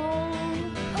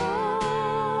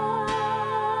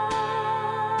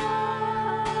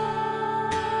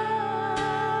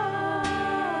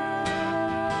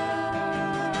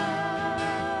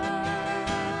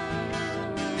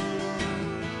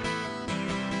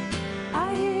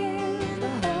 I hear the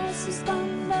horses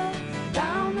thunder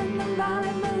down in the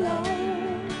valley below.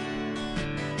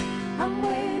 I'm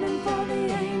waiting for the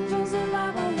angels of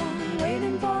Avalon,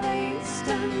 waiting for the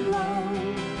eastern glow.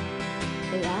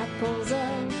 The apples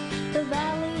of the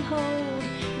valley hold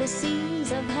the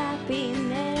seeds of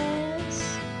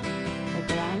happiness. The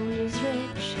ground is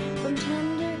rich from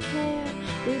tender care,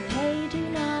 we pray, do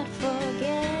not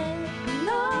forget.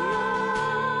 No,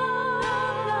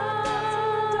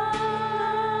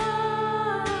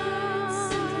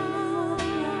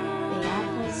 the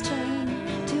apples turn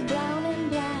to brown and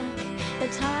black, the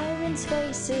tyrant's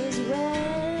face is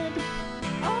red.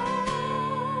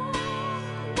 Oh,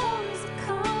 boys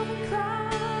come and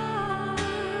cry,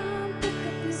 pick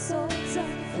up your swords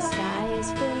and fly. The sky is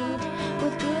filled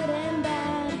with good and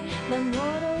bad, the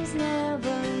mortals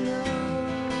never know.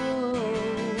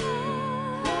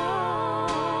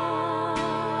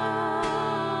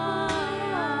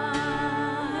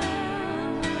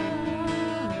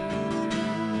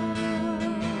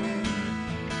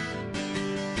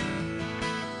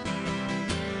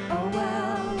 Oh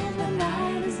well, the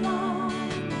night is long,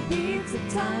 beats of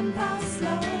time pass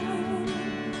slow.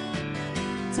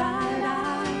 Tired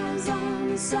eyes on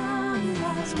the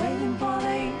sunrise, waiting for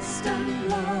the eastern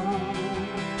glow.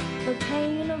 The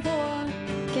pain of war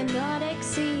cannot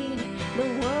exceed the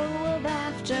woe of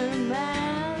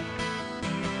aftermath.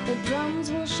 The drums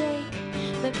will shake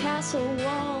the castle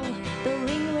wall, the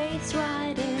ring wraiths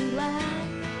ride in black.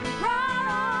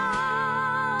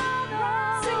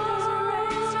 Singers will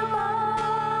raise your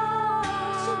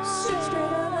bars,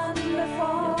 straighter than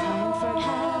before. No comfort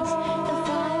has the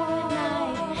fire at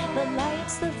night that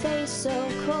lights the face so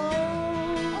cold.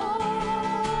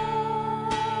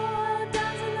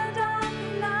 Dance in the dark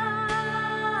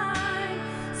night,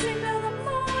 sing till the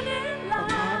morning light.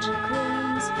 The magic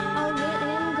runes are written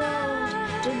in gold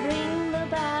to bring the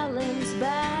balance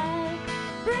back.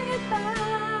 Bring it back.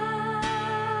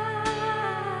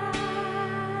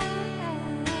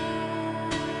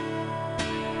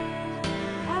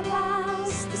 At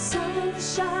last the sun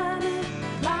is shining,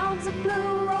 clouds of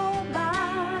blue roll by.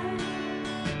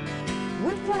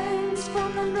 With flames from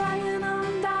the dragon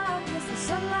on darkness, the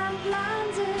sunlight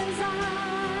blinds his eyes.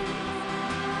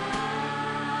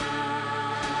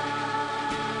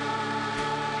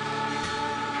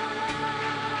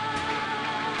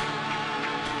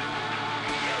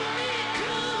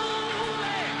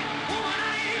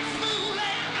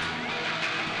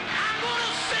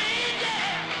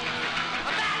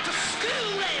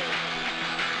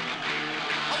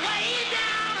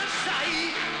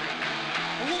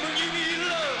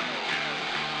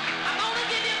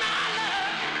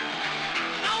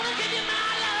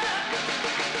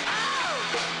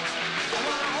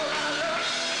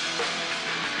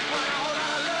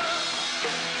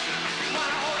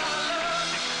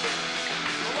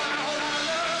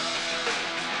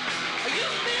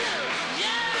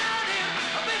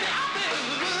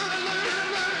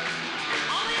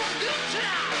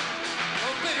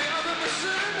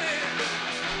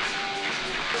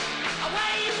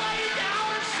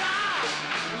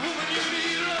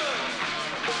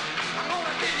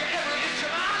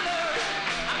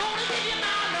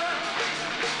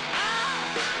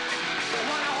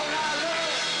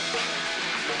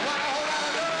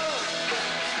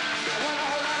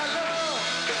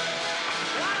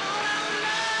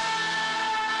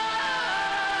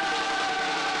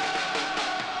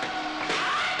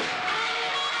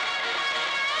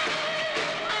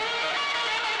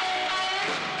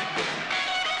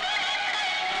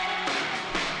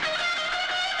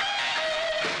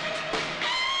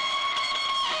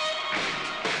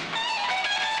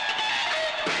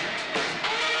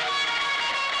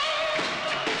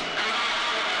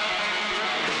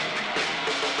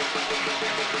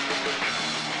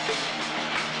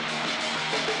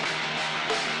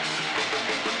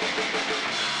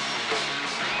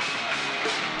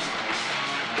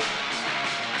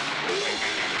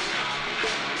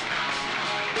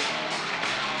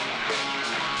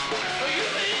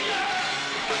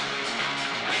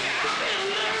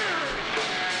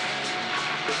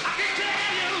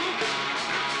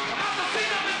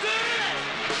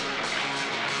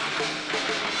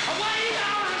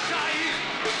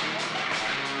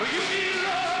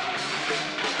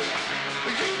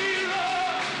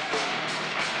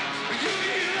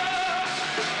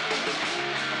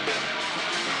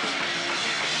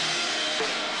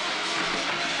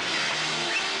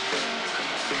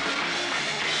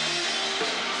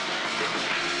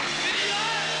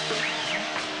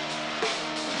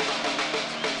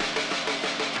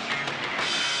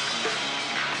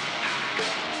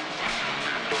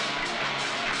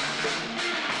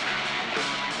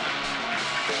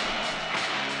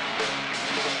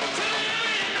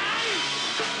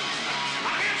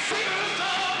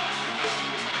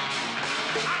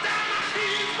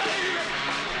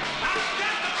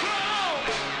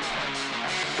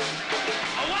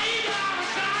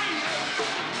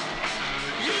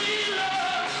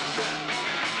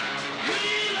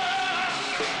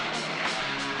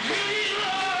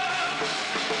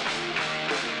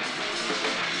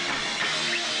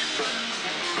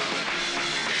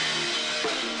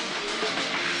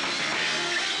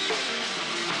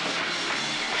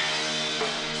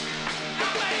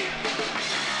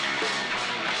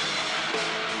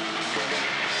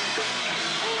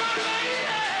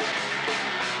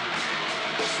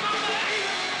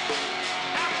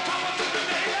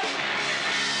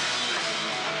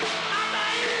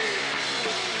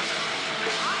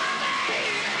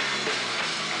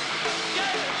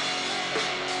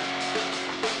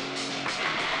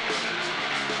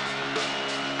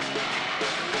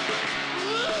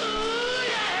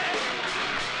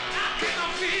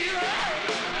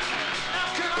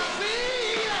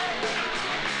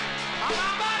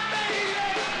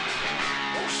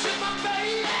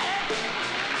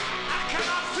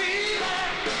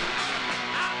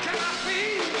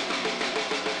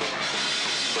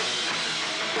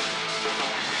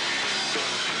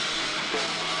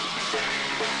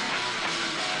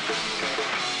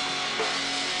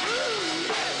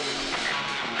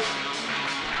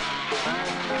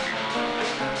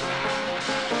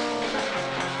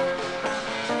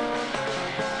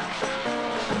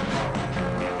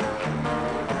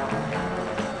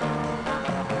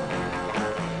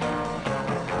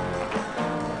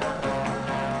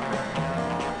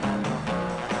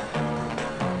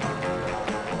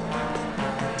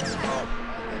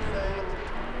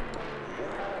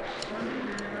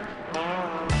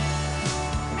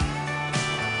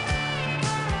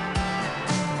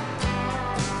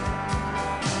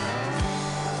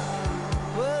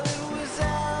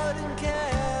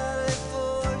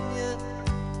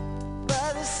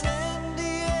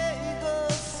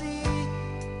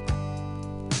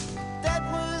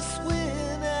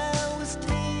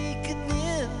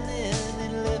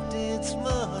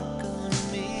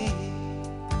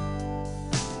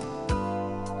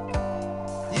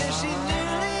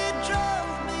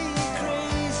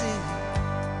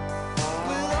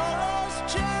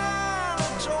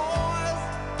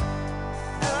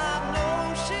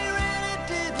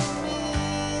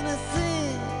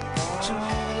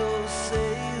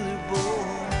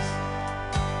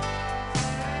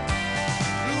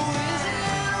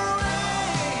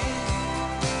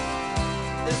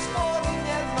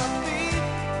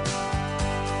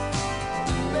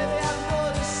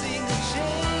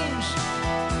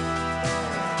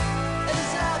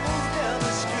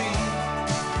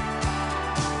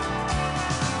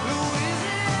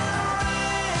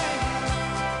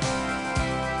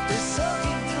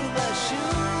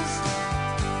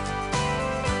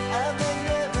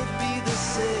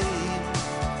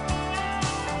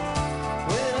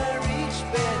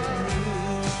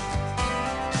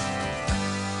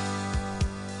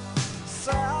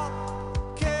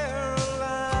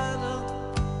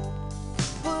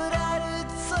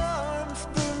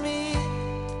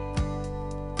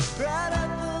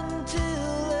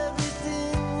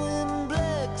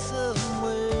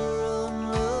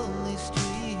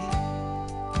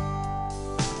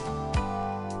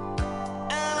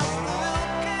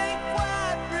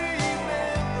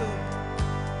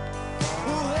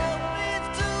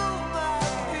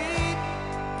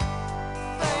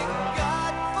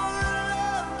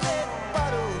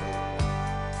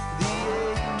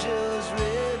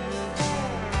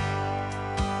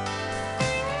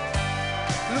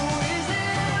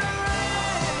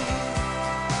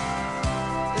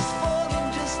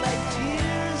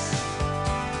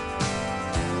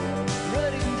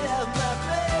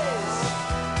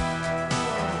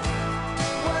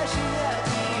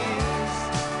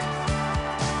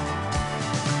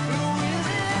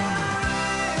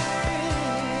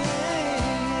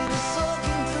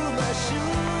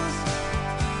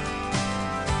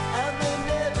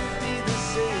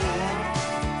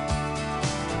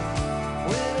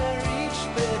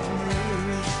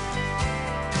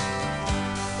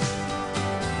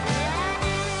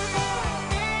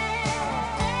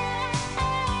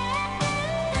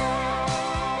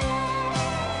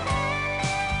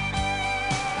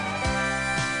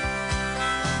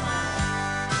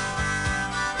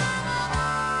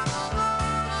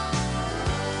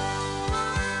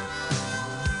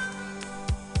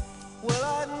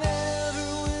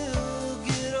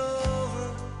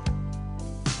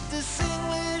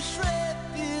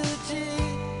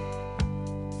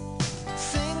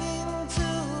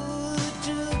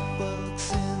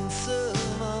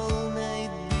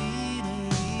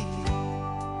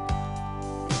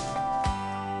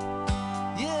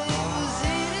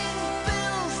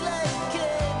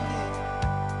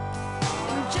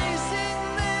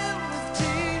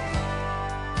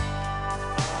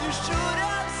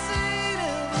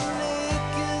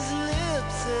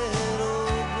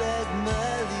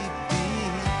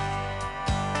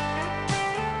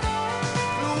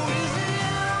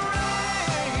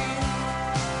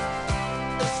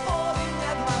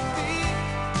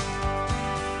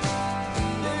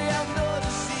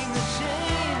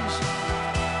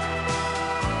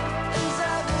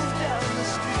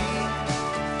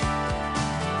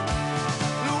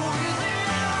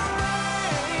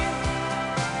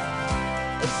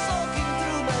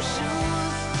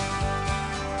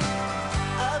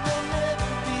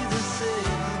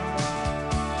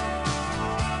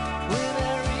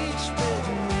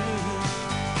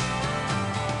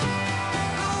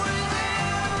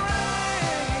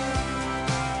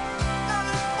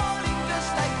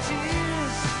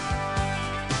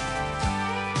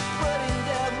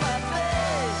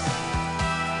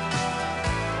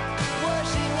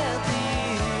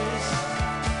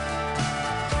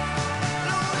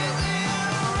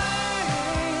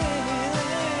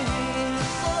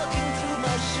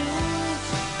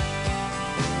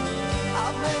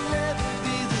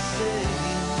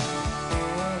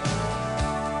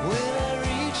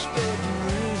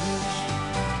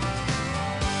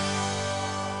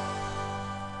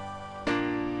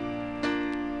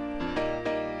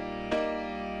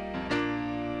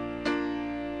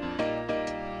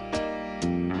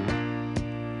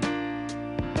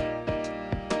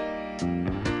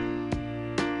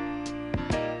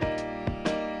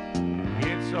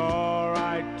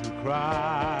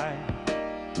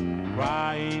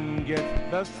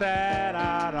 the sad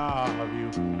out of you.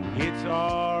 It's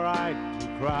alright to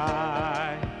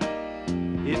cry.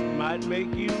 It might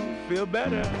make you feel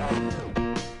better.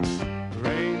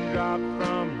 Raindrop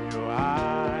from your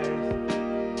eyes,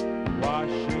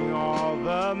 washing all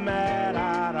the mad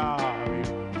out of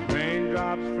you.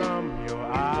 Raindrops from your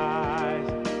eyes,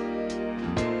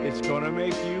 it's gonna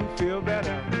make you feel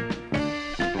better.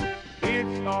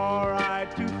 It's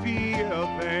alright to feel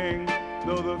things,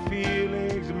 though the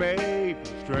feelings may be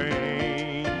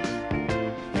strange.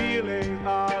 Feelings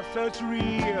are such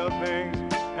real things,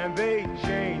 and they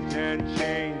change and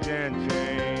change and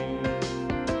change.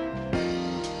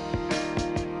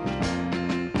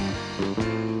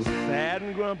 Sad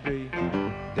and grumpy,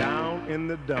 down in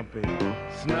the dumpy,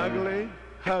 snuggly,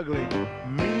 huggly,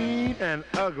 mean and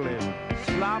ugly,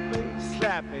 sloppy,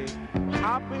 slappy,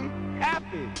 hoppy,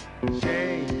 happy,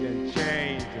 change and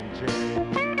change and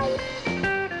change.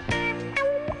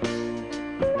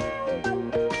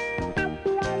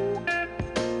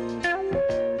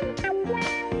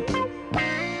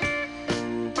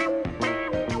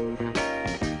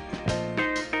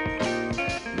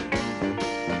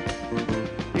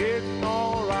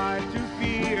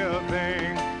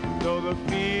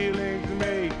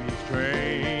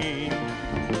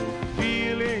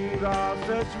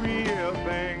 Real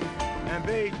things, and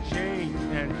they change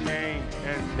and change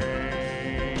and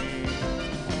change.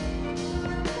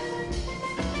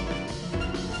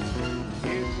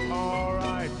 It's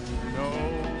alright to know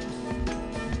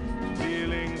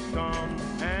feelings come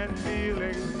and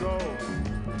feelings go.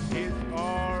 It's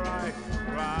alright to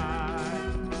cry.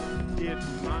 It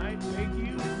might make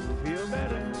you feel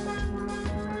better.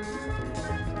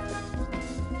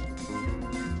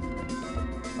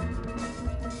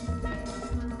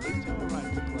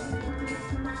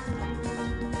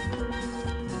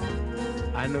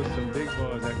 I know some big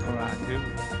boys that cry too.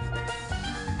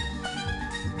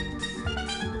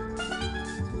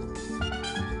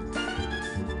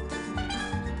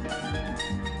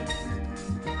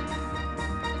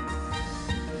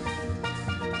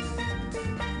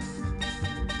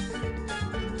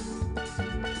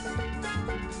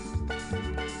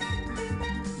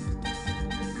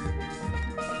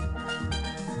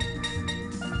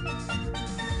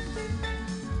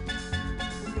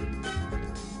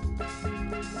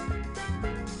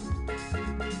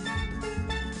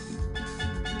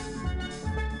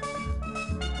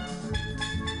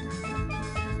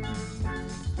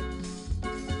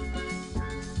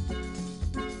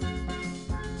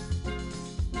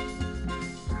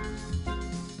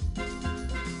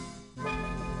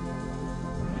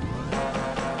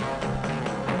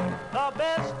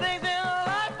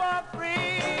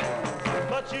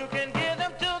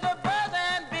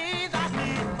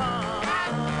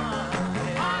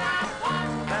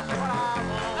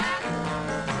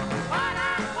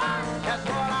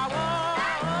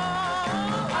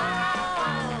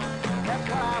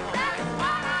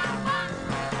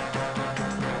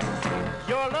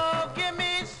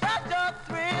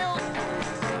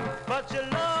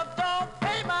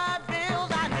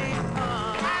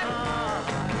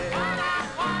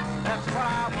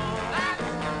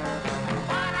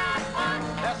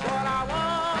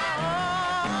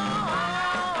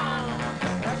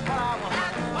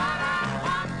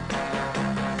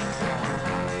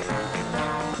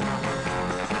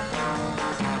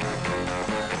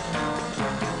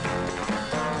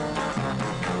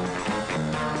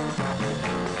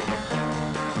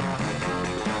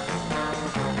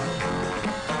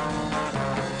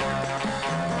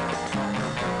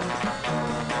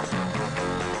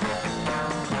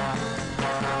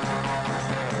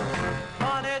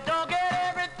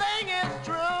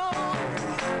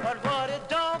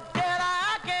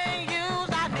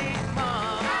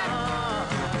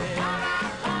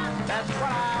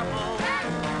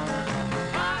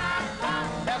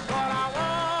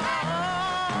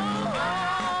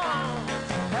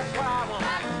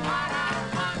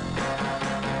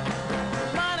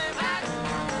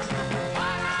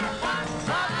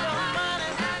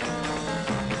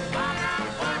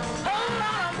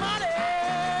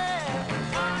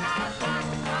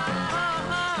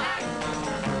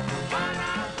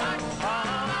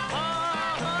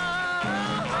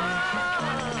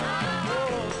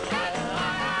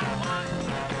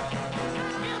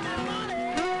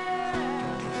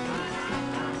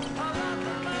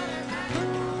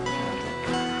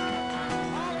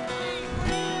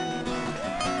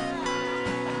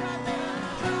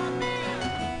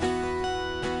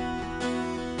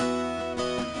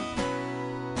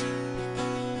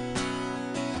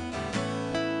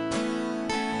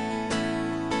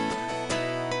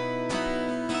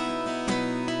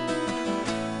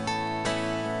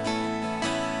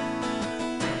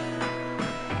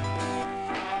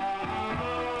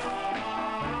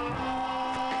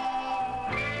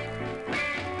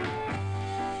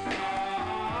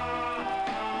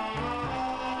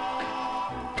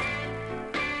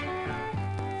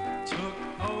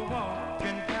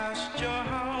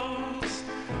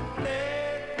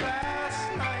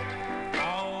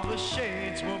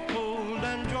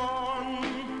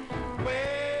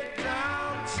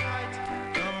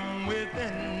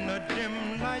 in a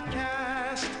dim light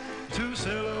cast, two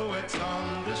silhouettes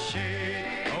on the shade.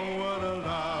 Oh, what a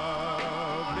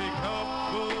lovely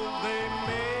couple they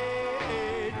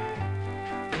made.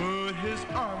 Put his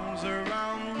arms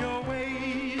around your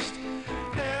waist,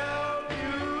 held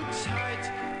you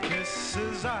tight,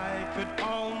 kisses I could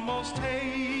almost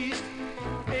taste.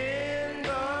 In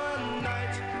the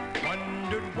night,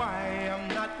 wondered why I'm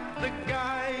not the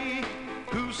guy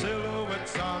whose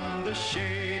silhouettes on the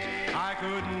shade. I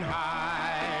couldn't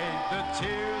hide the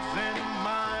tears in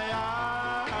my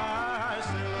eyes.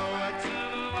 Silhouette,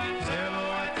 silhouette,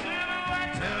 silhouette,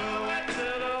 silhouette,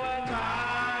 silhouette,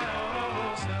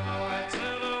 oh, silhouette,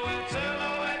 silhouette,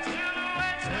 silhouette,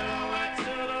 silhouette, silhouette,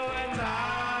 silhouette,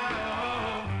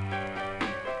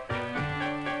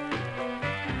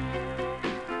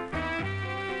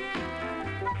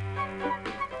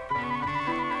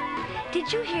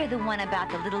 Did you hear the one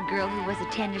about the little girl who was a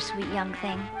tender, sweet young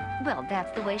thing? Well,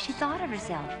 that's the way she thought of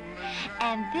herself.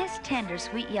 And this tender,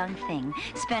 sweet young thing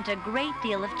spent a great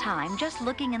deal of time just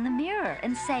looking in the mirror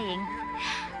and saying,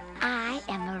 I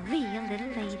am a real little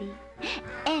lady.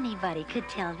 Anybody could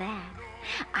tell that.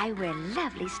 I wear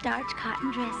lovely starched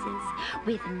cotton dresses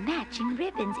with matching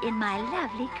ribbons in my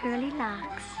lovely curly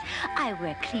locks. I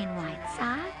wear clean white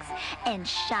socks and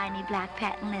shiny black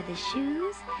patent leather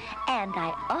shoes, and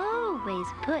I always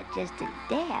put just a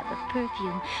dab of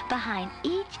perfume behind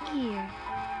each ear.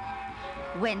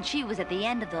 When she was at the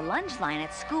end of the lunch line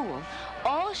at school,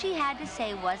 all she had to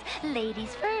say was,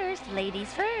 ladies first,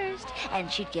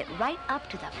 and she'd get right up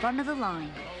to the front of the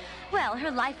line. Well, her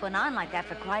life went on like that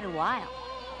for quite a while,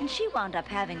 and she wound up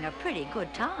having a pretty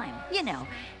good time. You know,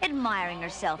 admiring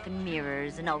herself in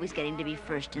mirrors and always getting to be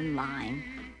first in line,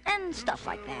 and stuff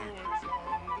like that.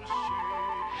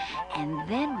 And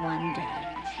then one day,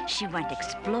 she went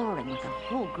exploring with a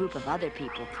whole group of other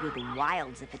people through the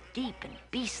wilds of a deep and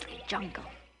beastly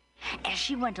jungle. As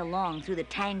she went along through the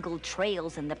tangled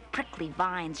trails and the prickly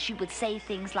vines, she would say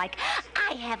things like,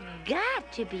 I have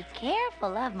got to be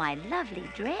careful of my lovely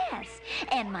dress,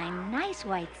 and my nice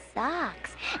white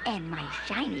socks, and my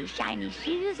shiny, shiny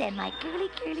shoes, and my curly,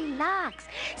 curly locks.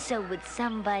 So would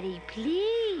somebody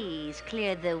please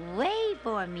clear the way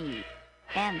for me?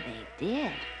 And they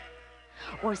did.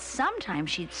 Or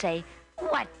sometimes she'd say,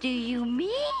 what do you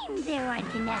mean there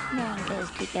aren't enough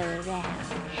mangoes to go around?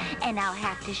 And I'll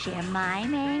have to share my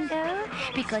mango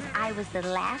because I was the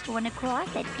last one across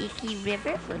that icky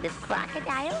river full of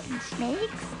crocodiles and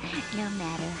snakes. No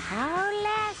matter how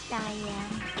last I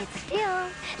am, it's still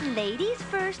ladies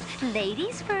first,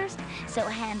 ladies first. So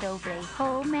hand over a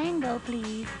whole mango,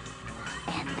 please.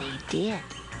 And they did.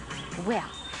 Well,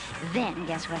 then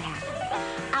guess what happened?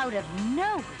 Out of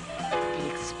nowhere, the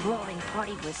exploring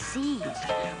party was seized,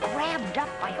 grabbed up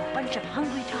by a bunch of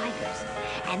hungry tigers.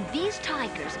 And these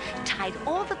tigers tied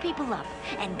all the people up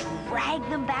and dragged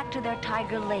them back to their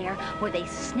tiger lair where they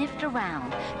sniffed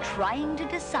around, trying to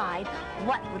decide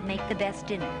what would make the best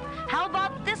dinner. How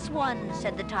about this one,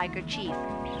 said the tiger chief.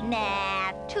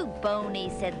 Nah, too bony,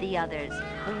 said the others.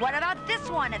 What about this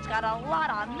one? It's got a lot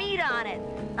of meat on it.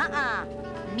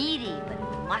 Meaty but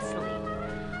muscly.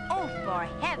 Oh, for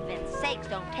heaven's sakes,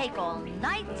 don't take all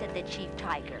night, said the chief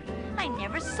tiger. I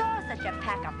never saw such a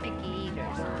pack of picky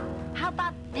eaters. How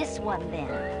about this one, then?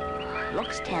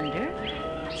 Looks tender,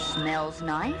 smells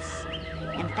nice.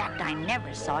 In fact, I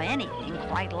never saw anything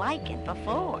quite like it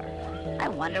before. I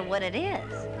wonder what it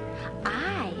is.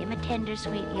 I am a tender,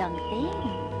 sweet young thing.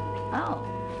 Oh,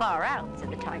 far out, said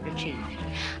the tiger chief.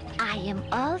 I am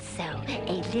also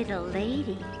a little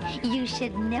lady. You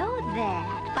should know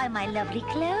that by my lovely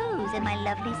clothes and my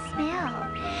lovely smell.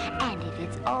 And if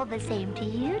it's all the same to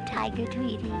you, Tiger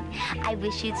Tweety, I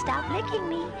wish you'd stop licking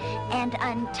me and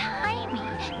untie me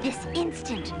this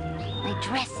instant. My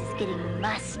dress is getting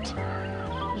mussed.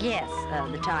 Yes,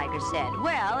 the tiger said.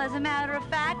 Well, as a matter of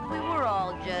fact, we were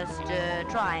all just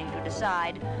trying to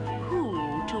decide who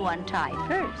to untie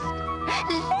first.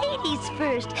 Ladies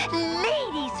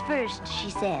first, she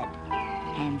said.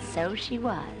 And so she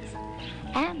was.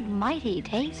 And mighty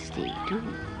tasty, too.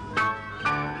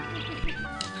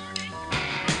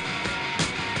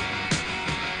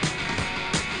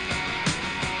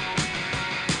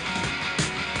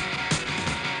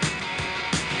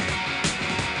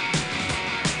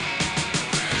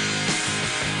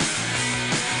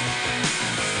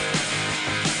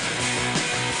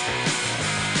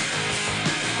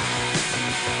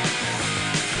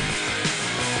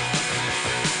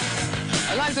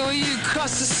 I like the way you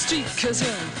cross the street, 'cause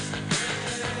you're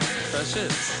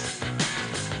precious.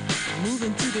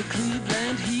 Moving through the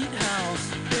Cleveland heat, how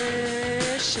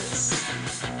precious.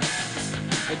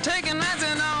 Taking nights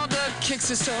and all the kicks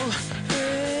are so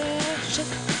shit.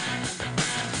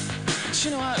 But you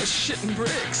know I was shitting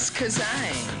bricks, 'cause I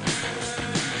ain't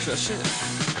sure shit.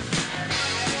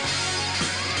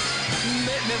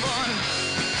 Make me wanna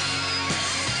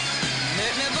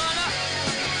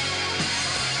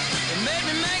make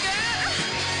me make it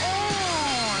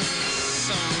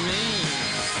so mean.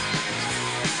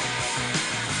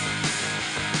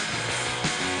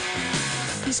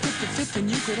 East 55th and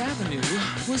Euclid Avenue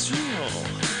was real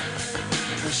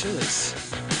precious.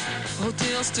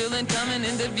 Hotel still ain't coming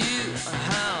into view.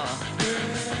 How?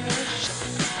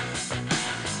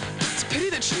 It's a pity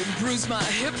that you bruised my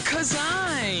hip, 'cause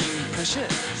I'm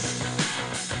precious.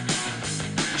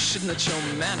 You shouldn't let your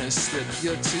manners slip.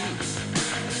 You're too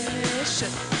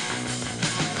precious.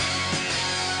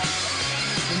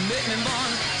 Make me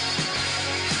wanna,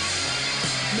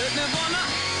 make me wanna,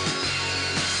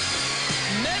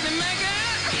 make me make it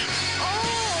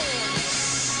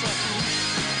something.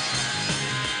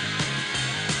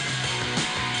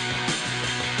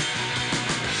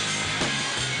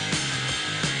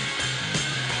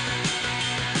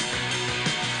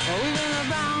 Oh, we went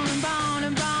around and bound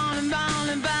and bound and bound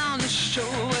and bound to show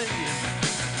away.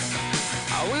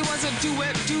 Oh, we was a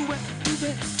duet, duet,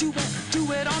 duet, duet,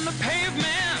 duet on the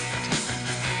pavement.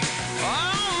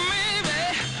 Oh,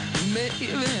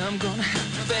 maybe I'm gonna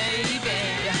have a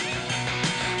baby.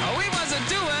 Oh, we was a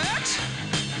duet.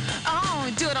 Oh,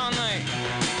 we do it all night.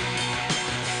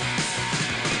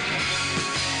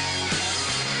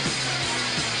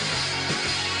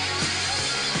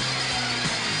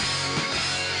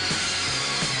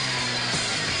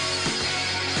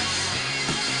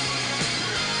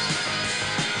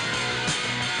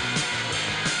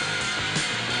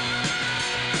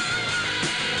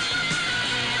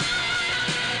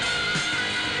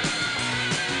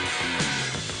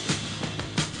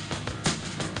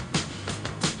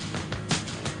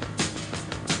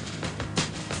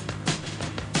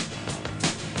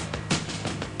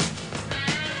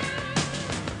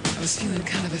 I was feeling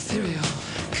kind of ethereal,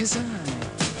 'cause I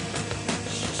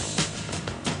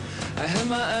had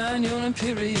my annual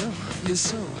imperial, you're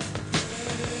so.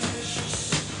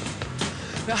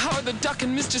 Now Howard the Duck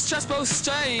and Mr. Stress both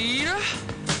stayed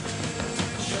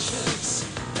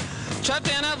trapped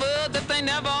in a world that they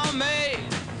never made.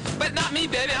 But not me,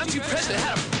 baby, I'm too precious to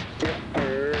have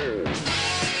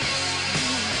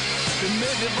it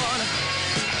made me wanna,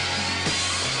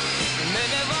 it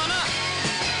made me wanna,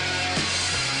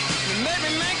 it made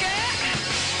me make it.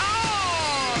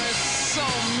 Oh, it's so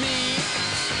mean.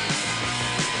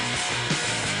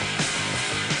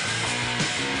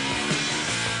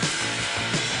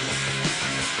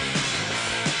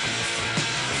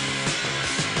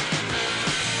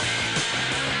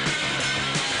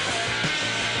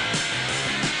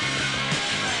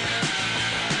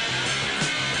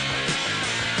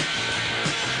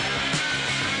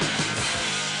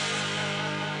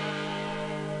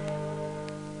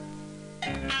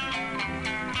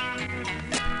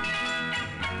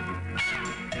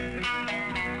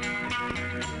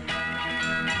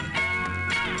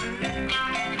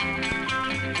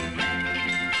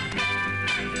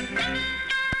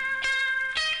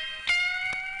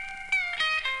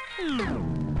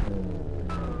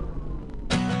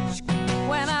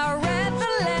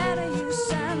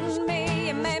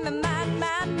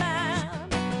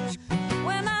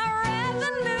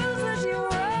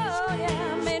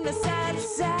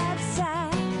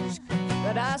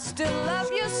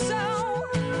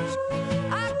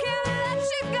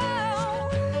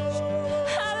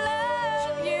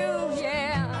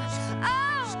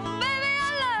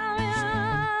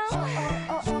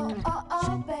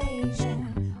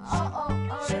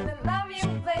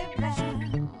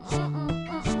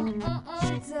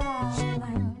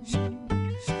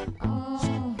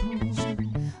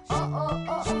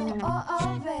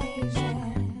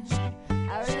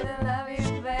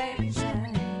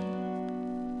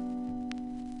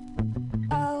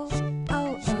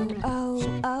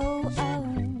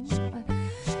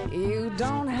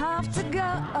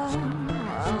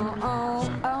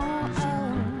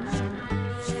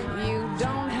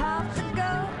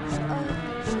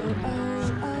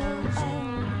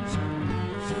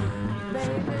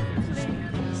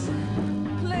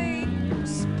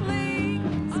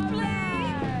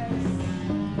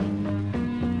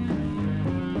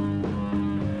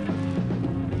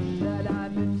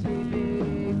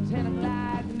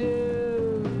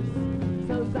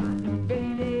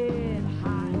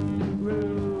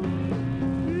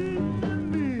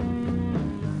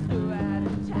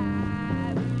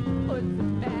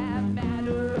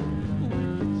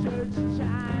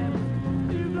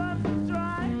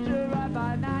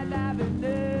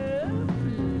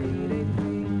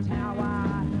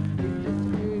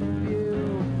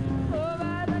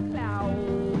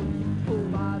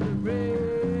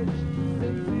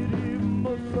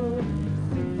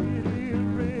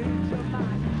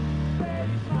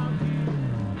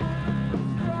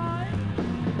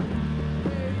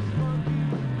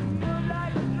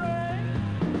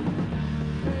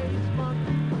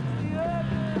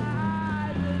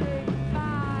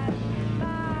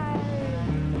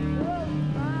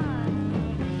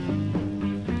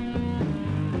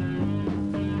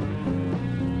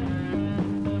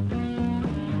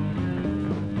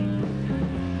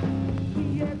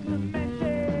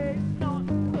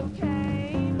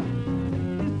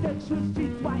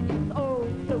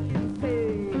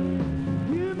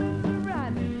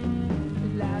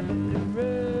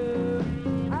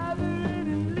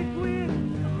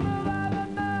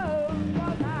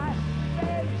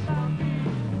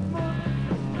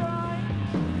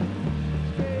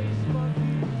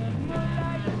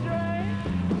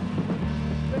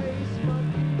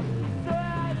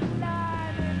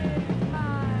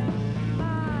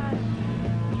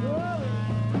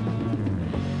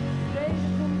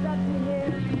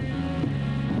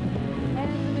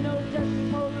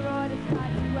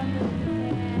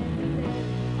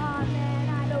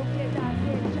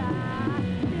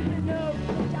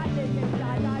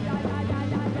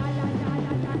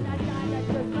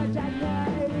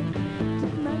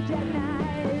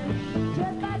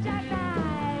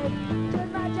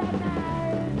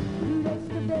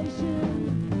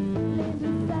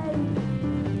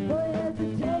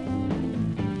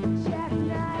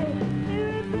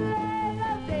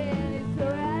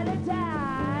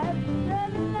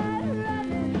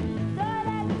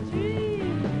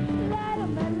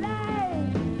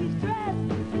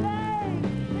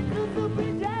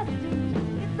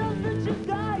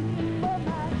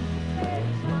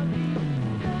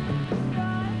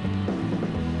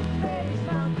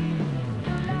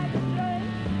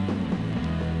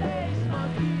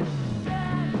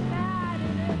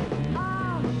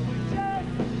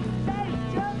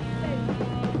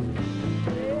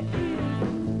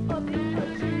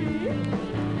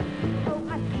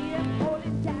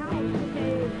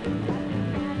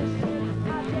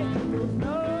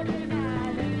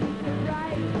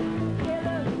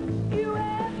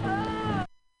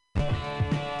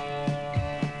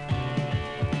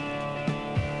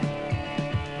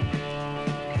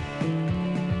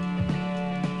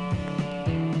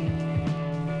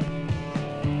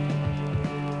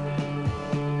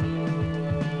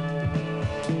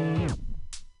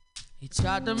 He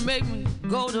tried to make me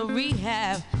go to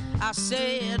rehab. I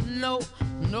said no,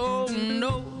 no,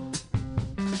 no.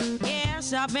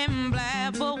 Yes, I've been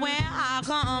black, but when I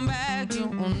come back, you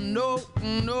no,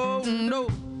 no, no.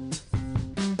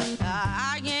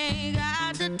 I ain't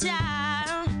got the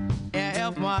time.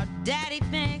 If my daddy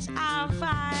thinks I'm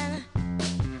fine,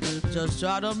 just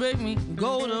try to make me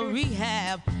go to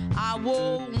rehab. I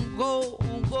won't go.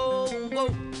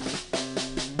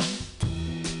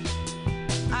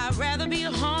 I'd rather be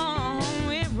home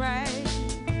with right.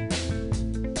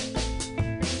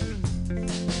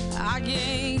 I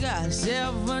ain't got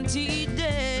 70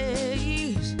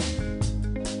 days,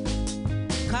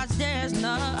 'cause there's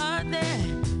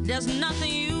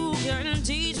nothing you can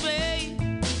teach me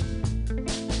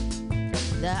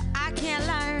that I can't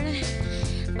learn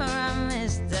from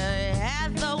Mr.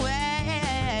 Hathaway.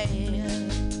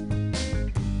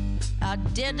 I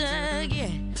didn't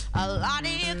get a lot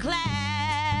in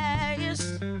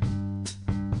class,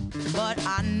 but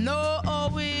I know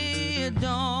it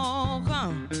don't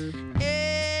come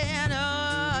in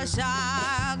a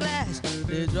shot glass.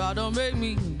 They try to make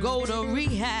me go to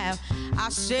rehab. I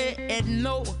said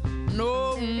no,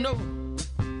 no, no.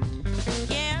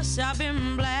 Yes, I've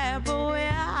been black, but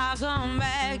when I come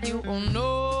back, you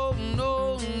no,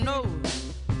 no, no.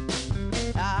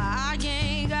 I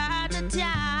ain't got the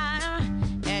time.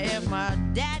 And if my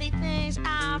daddy thinks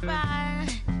I'm fine,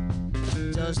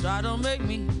 just try to make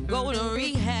me go to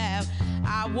rehab.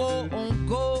 I won't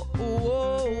go.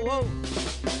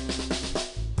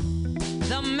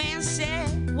 The man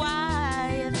said,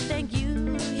 why you think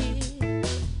you here?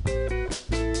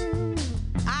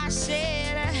 I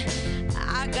said,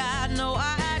 I got no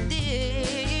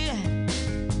idea.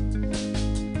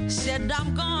 Said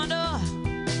I'm gonna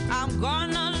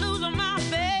lose my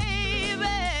baby.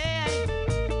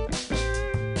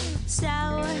 So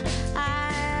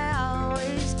I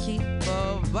always keep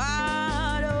a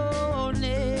bottle on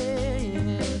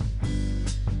it.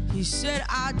 He said,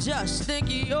 I just think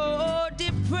you're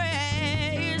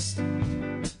depressed.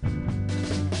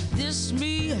 This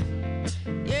me,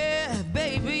 yeah,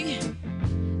 baby,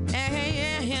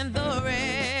 and the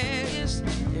rest.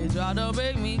 They try to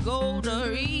make me go to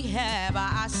rehab.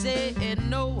 I said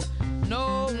no,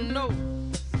 no, no.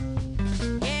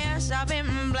 Yes, I've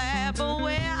been black, but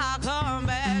when I come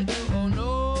back, oh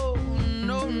no,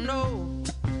 no, no.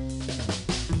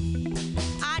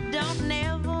 I don't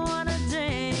never wanna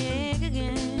drink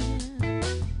again.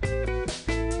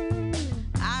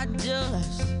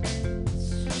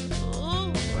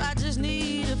 I just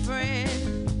need a friend.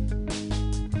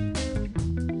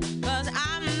 'Cause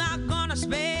I'm not gonna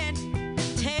spend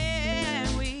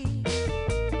 10 weeks.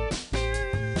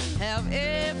 Have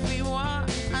everyone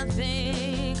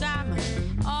think I'm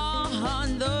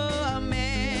on the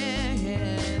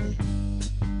man.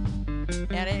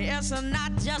 And it's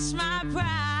not just my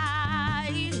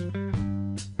pride.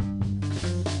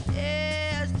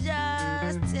 It's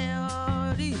just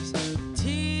till these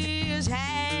tears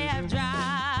have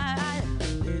dried.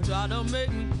 They try to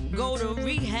make me go to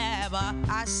rehab.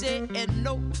 I said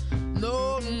no,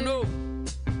 no, no.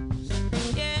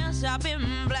 Yes, I've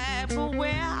been black, but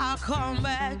when I come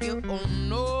back, you oh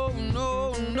no,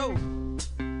 no, no.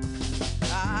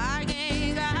 I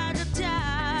ain't got the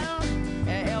time.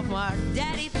 And if my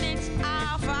daddy thinks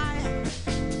I'm fine,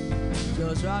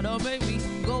 just try to make me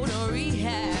go to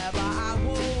rehab. I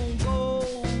won't go.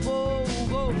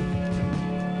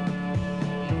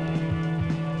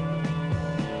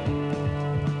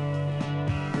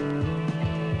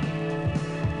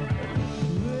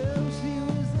 Well, she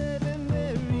was an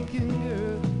American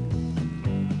girl,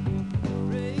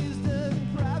 raised in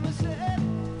privacy.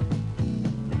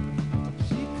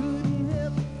 She couldn't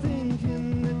help thinking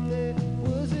that there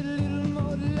was a little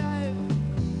more life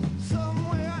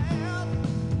somewhere else.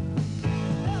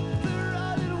 After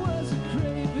all, it was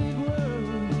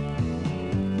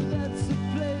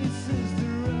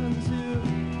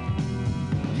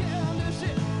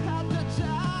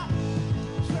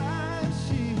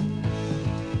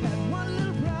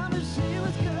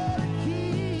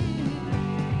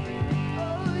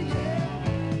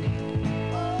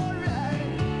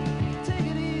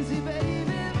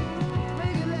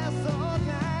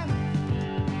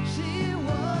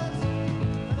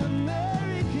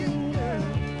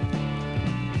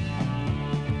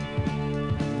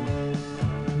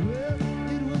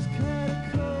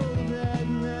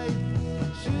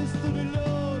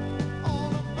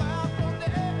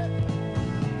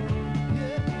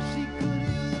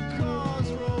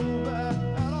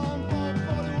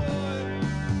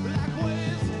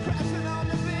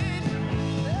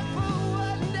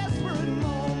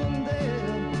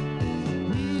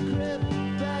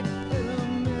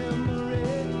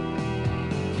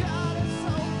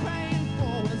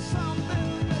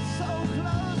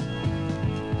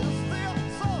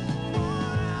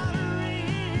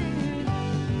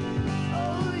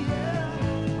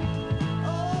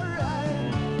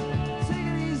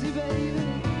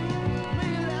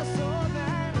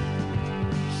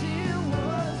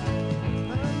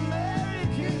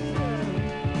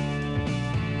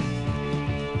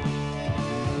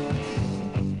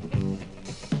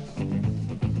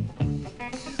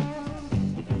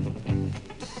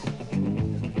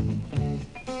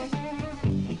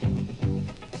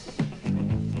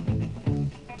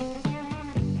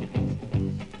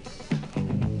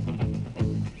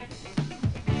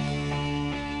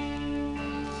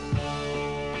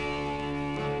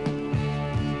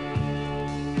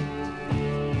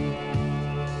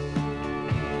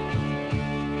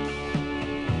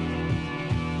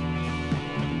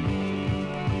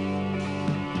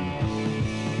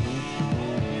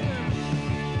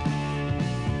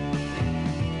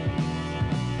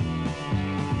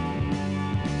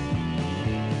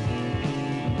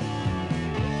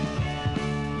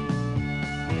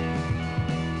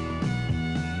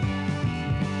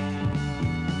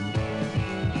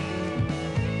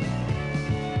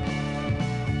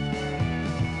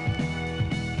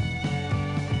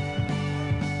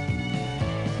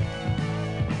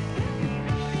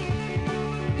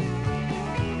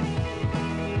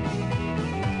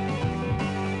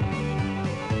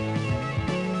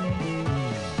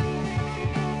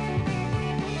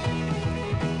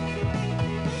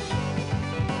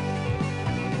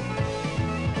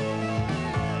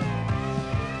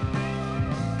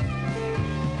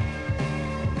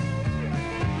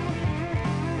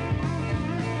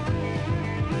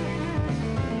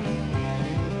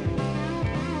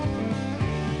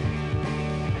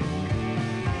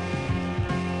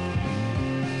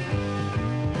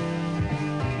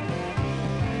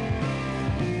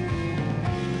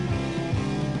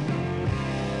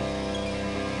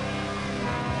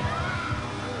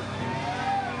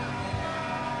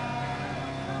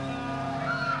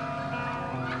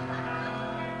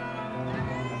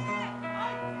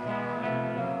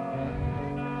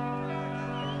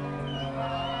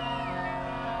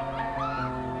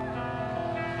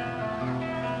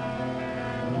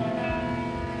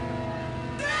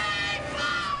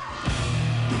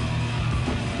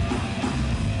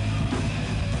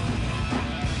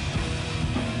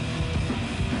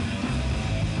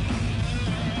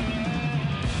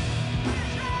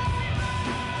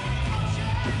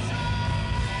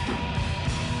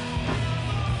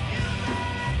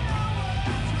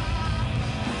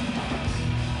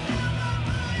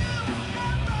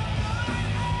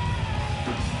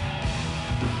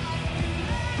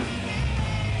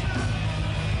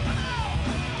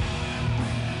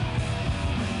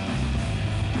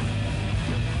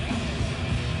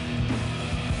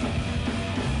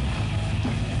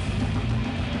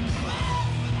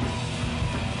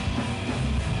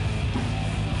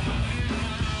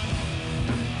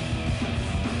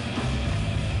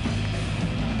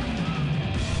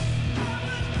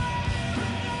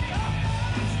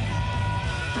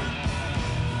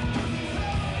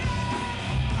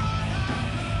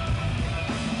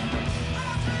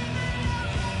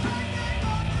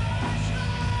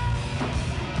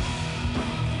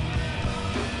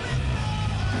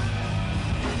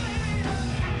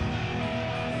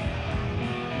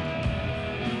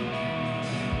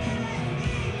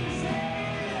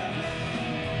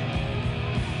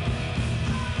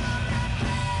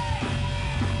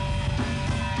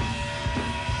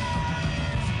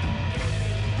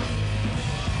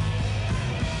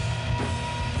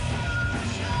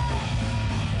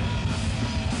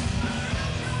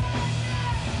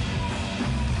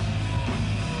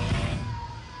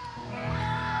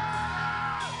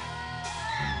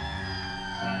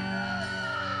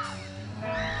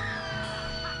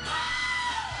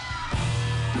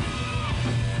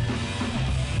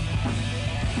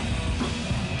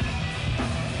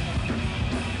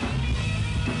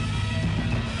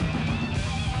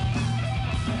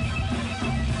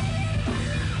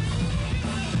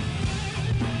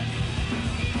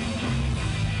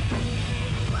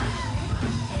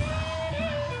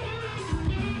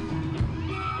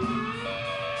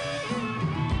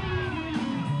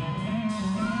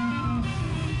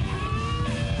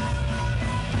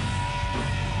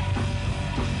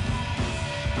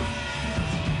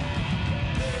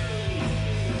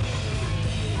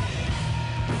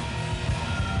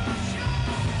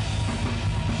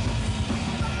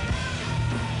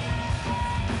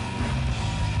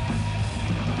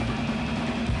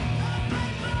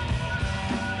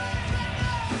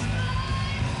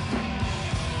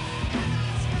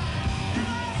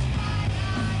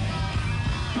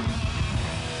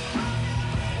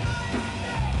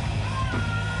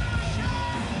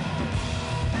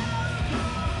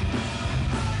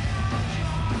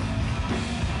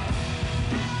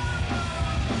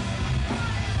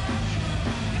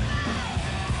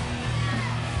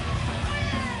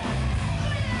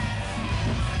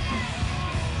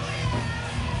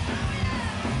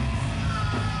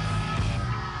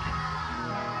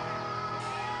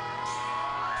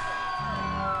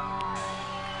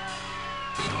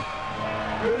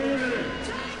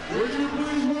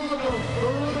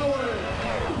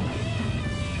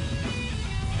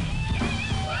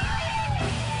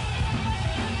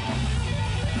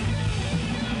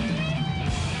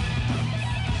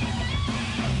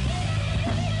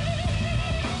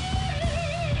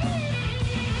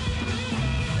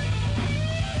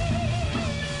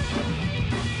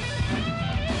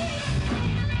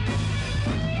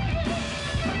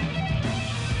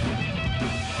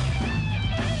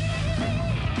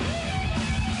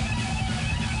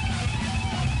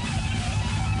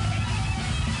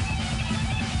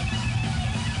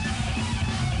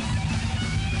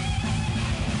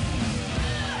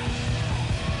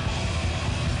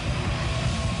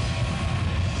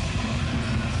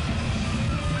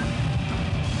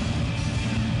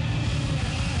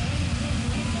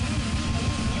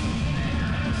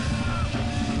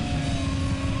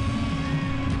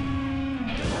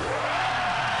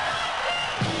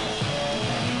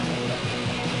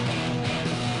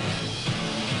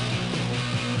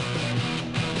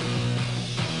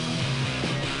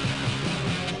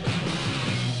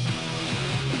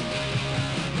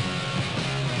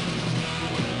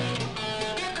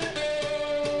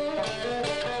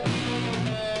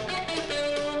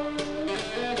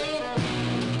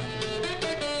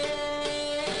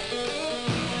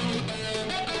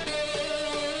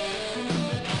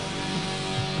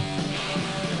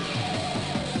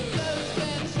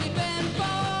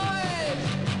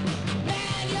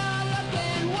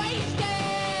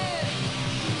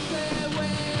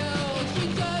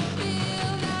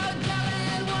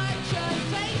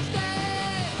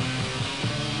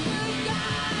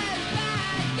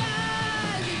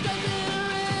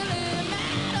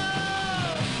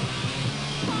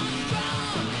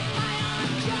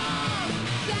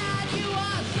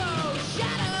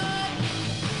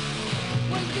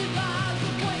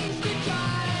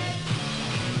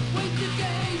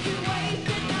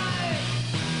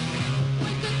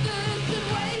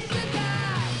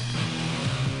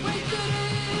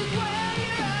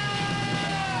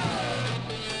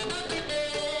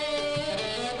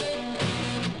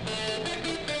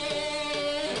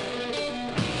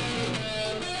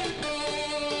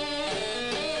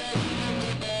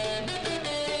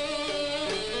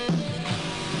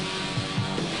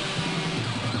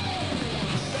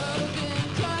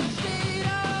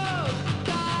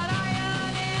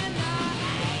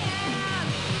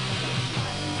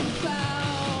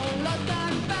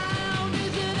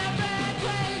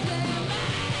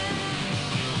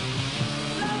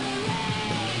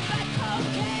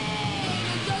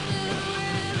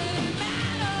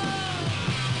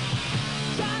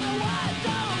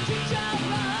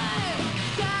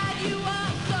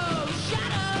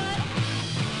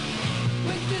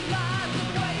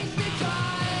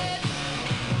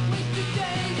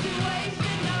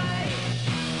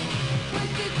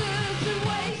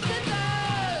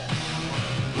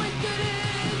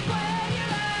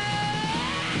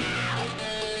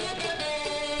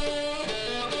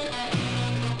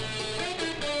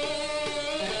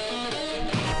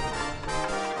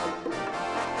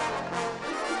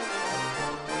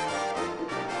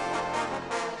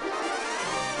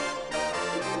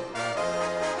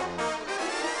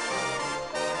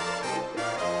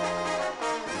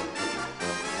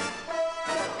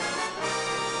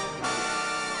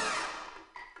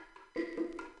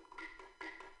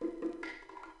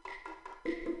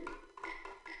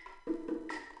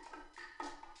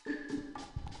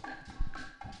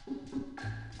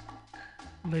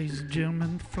Ladies and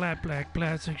gentlemen, Flat Black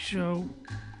Plastic Show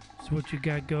is what you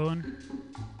got going.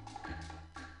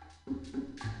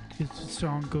 This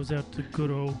song goes out to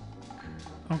good old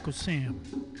Uncle Sam,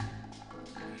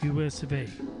 US of A.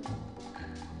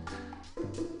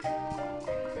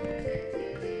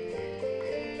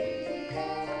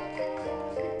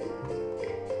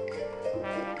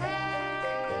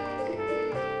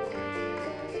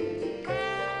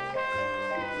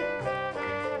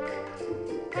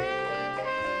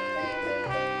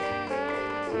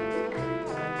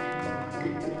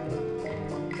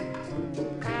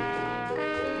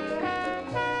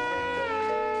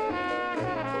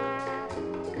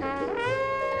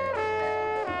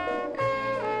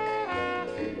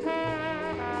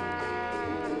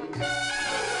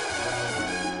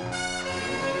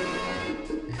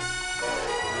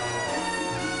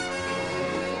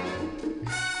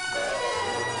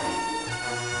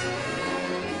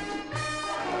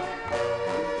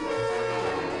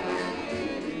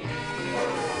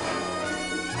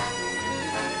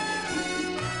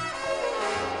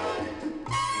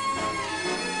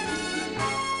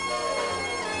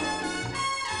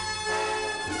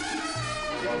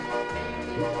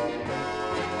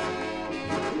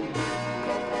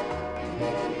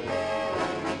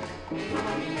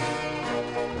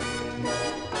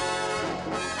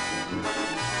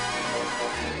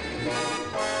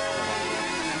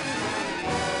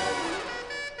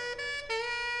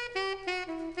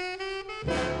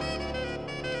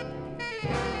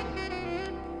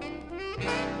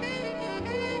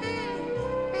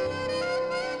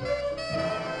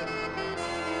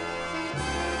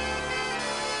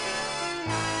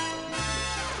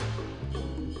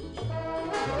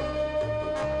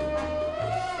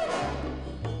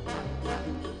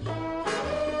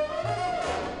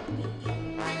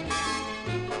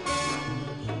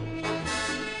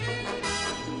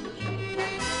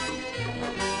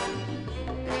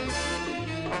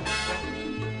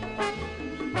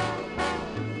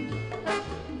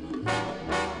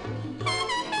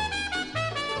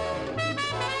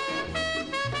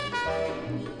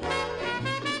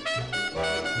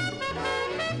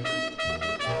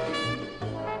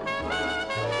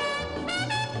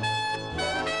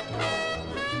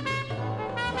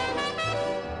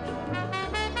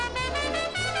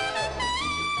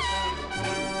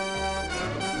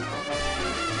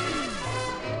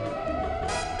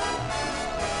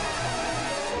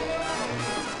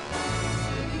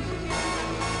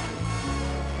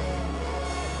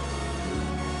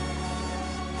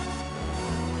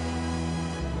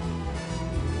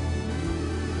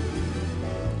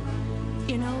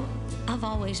 You know, I've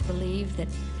always believed that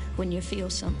when you feel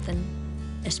something,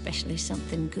 especially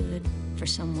something good for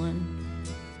someone,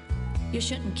 you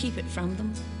shouldn't keep it from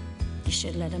them. You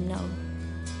should let them know.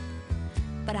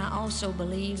 But I also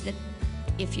believe that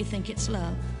if you think it's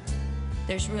love,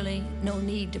 there's really no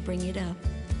need to bring it up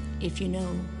if you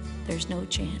know there's no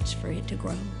chance for it to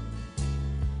grow.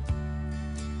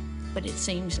 But it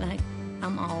seems like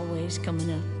I'm always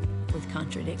coming up with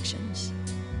contradictions.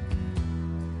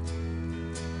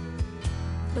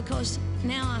 Because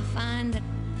now I find that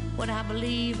what I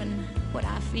believe and what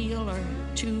I feel are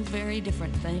two very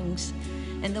different things.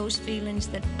 And those feelings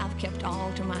that I've kept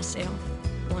all to myself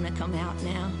want to come out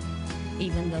now,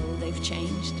 even though they've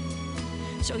changed.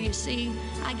 So you see,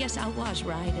 I guess I was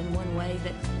right in one way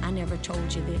that I never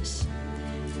told you this.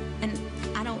 And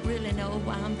I don't really know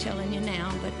why I'm telling you now,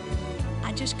 but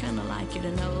I just kind of like you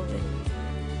to know that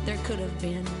there could have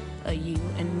been a you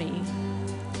and me.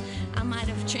 I might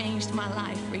have changed my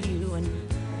life for you, and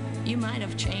you might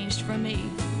have changed for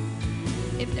me.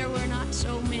 If there were not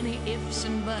so many ifs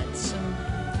and buts,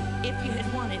 and if you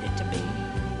had wanted it to be.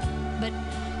 But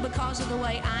because of the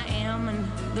way I am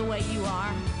and the way you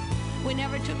are, we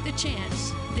never took the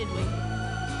chance, did we?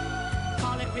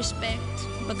 Call it respect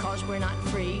because we're not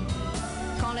free.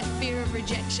 Call it fear of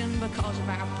rejection because of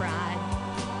our pride.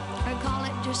 Or call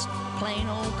it just plain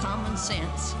old common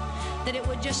sense, that it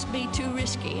would just be too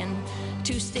risky and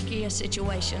too sticky a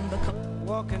situation because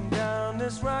walking down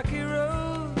this rocky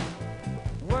road,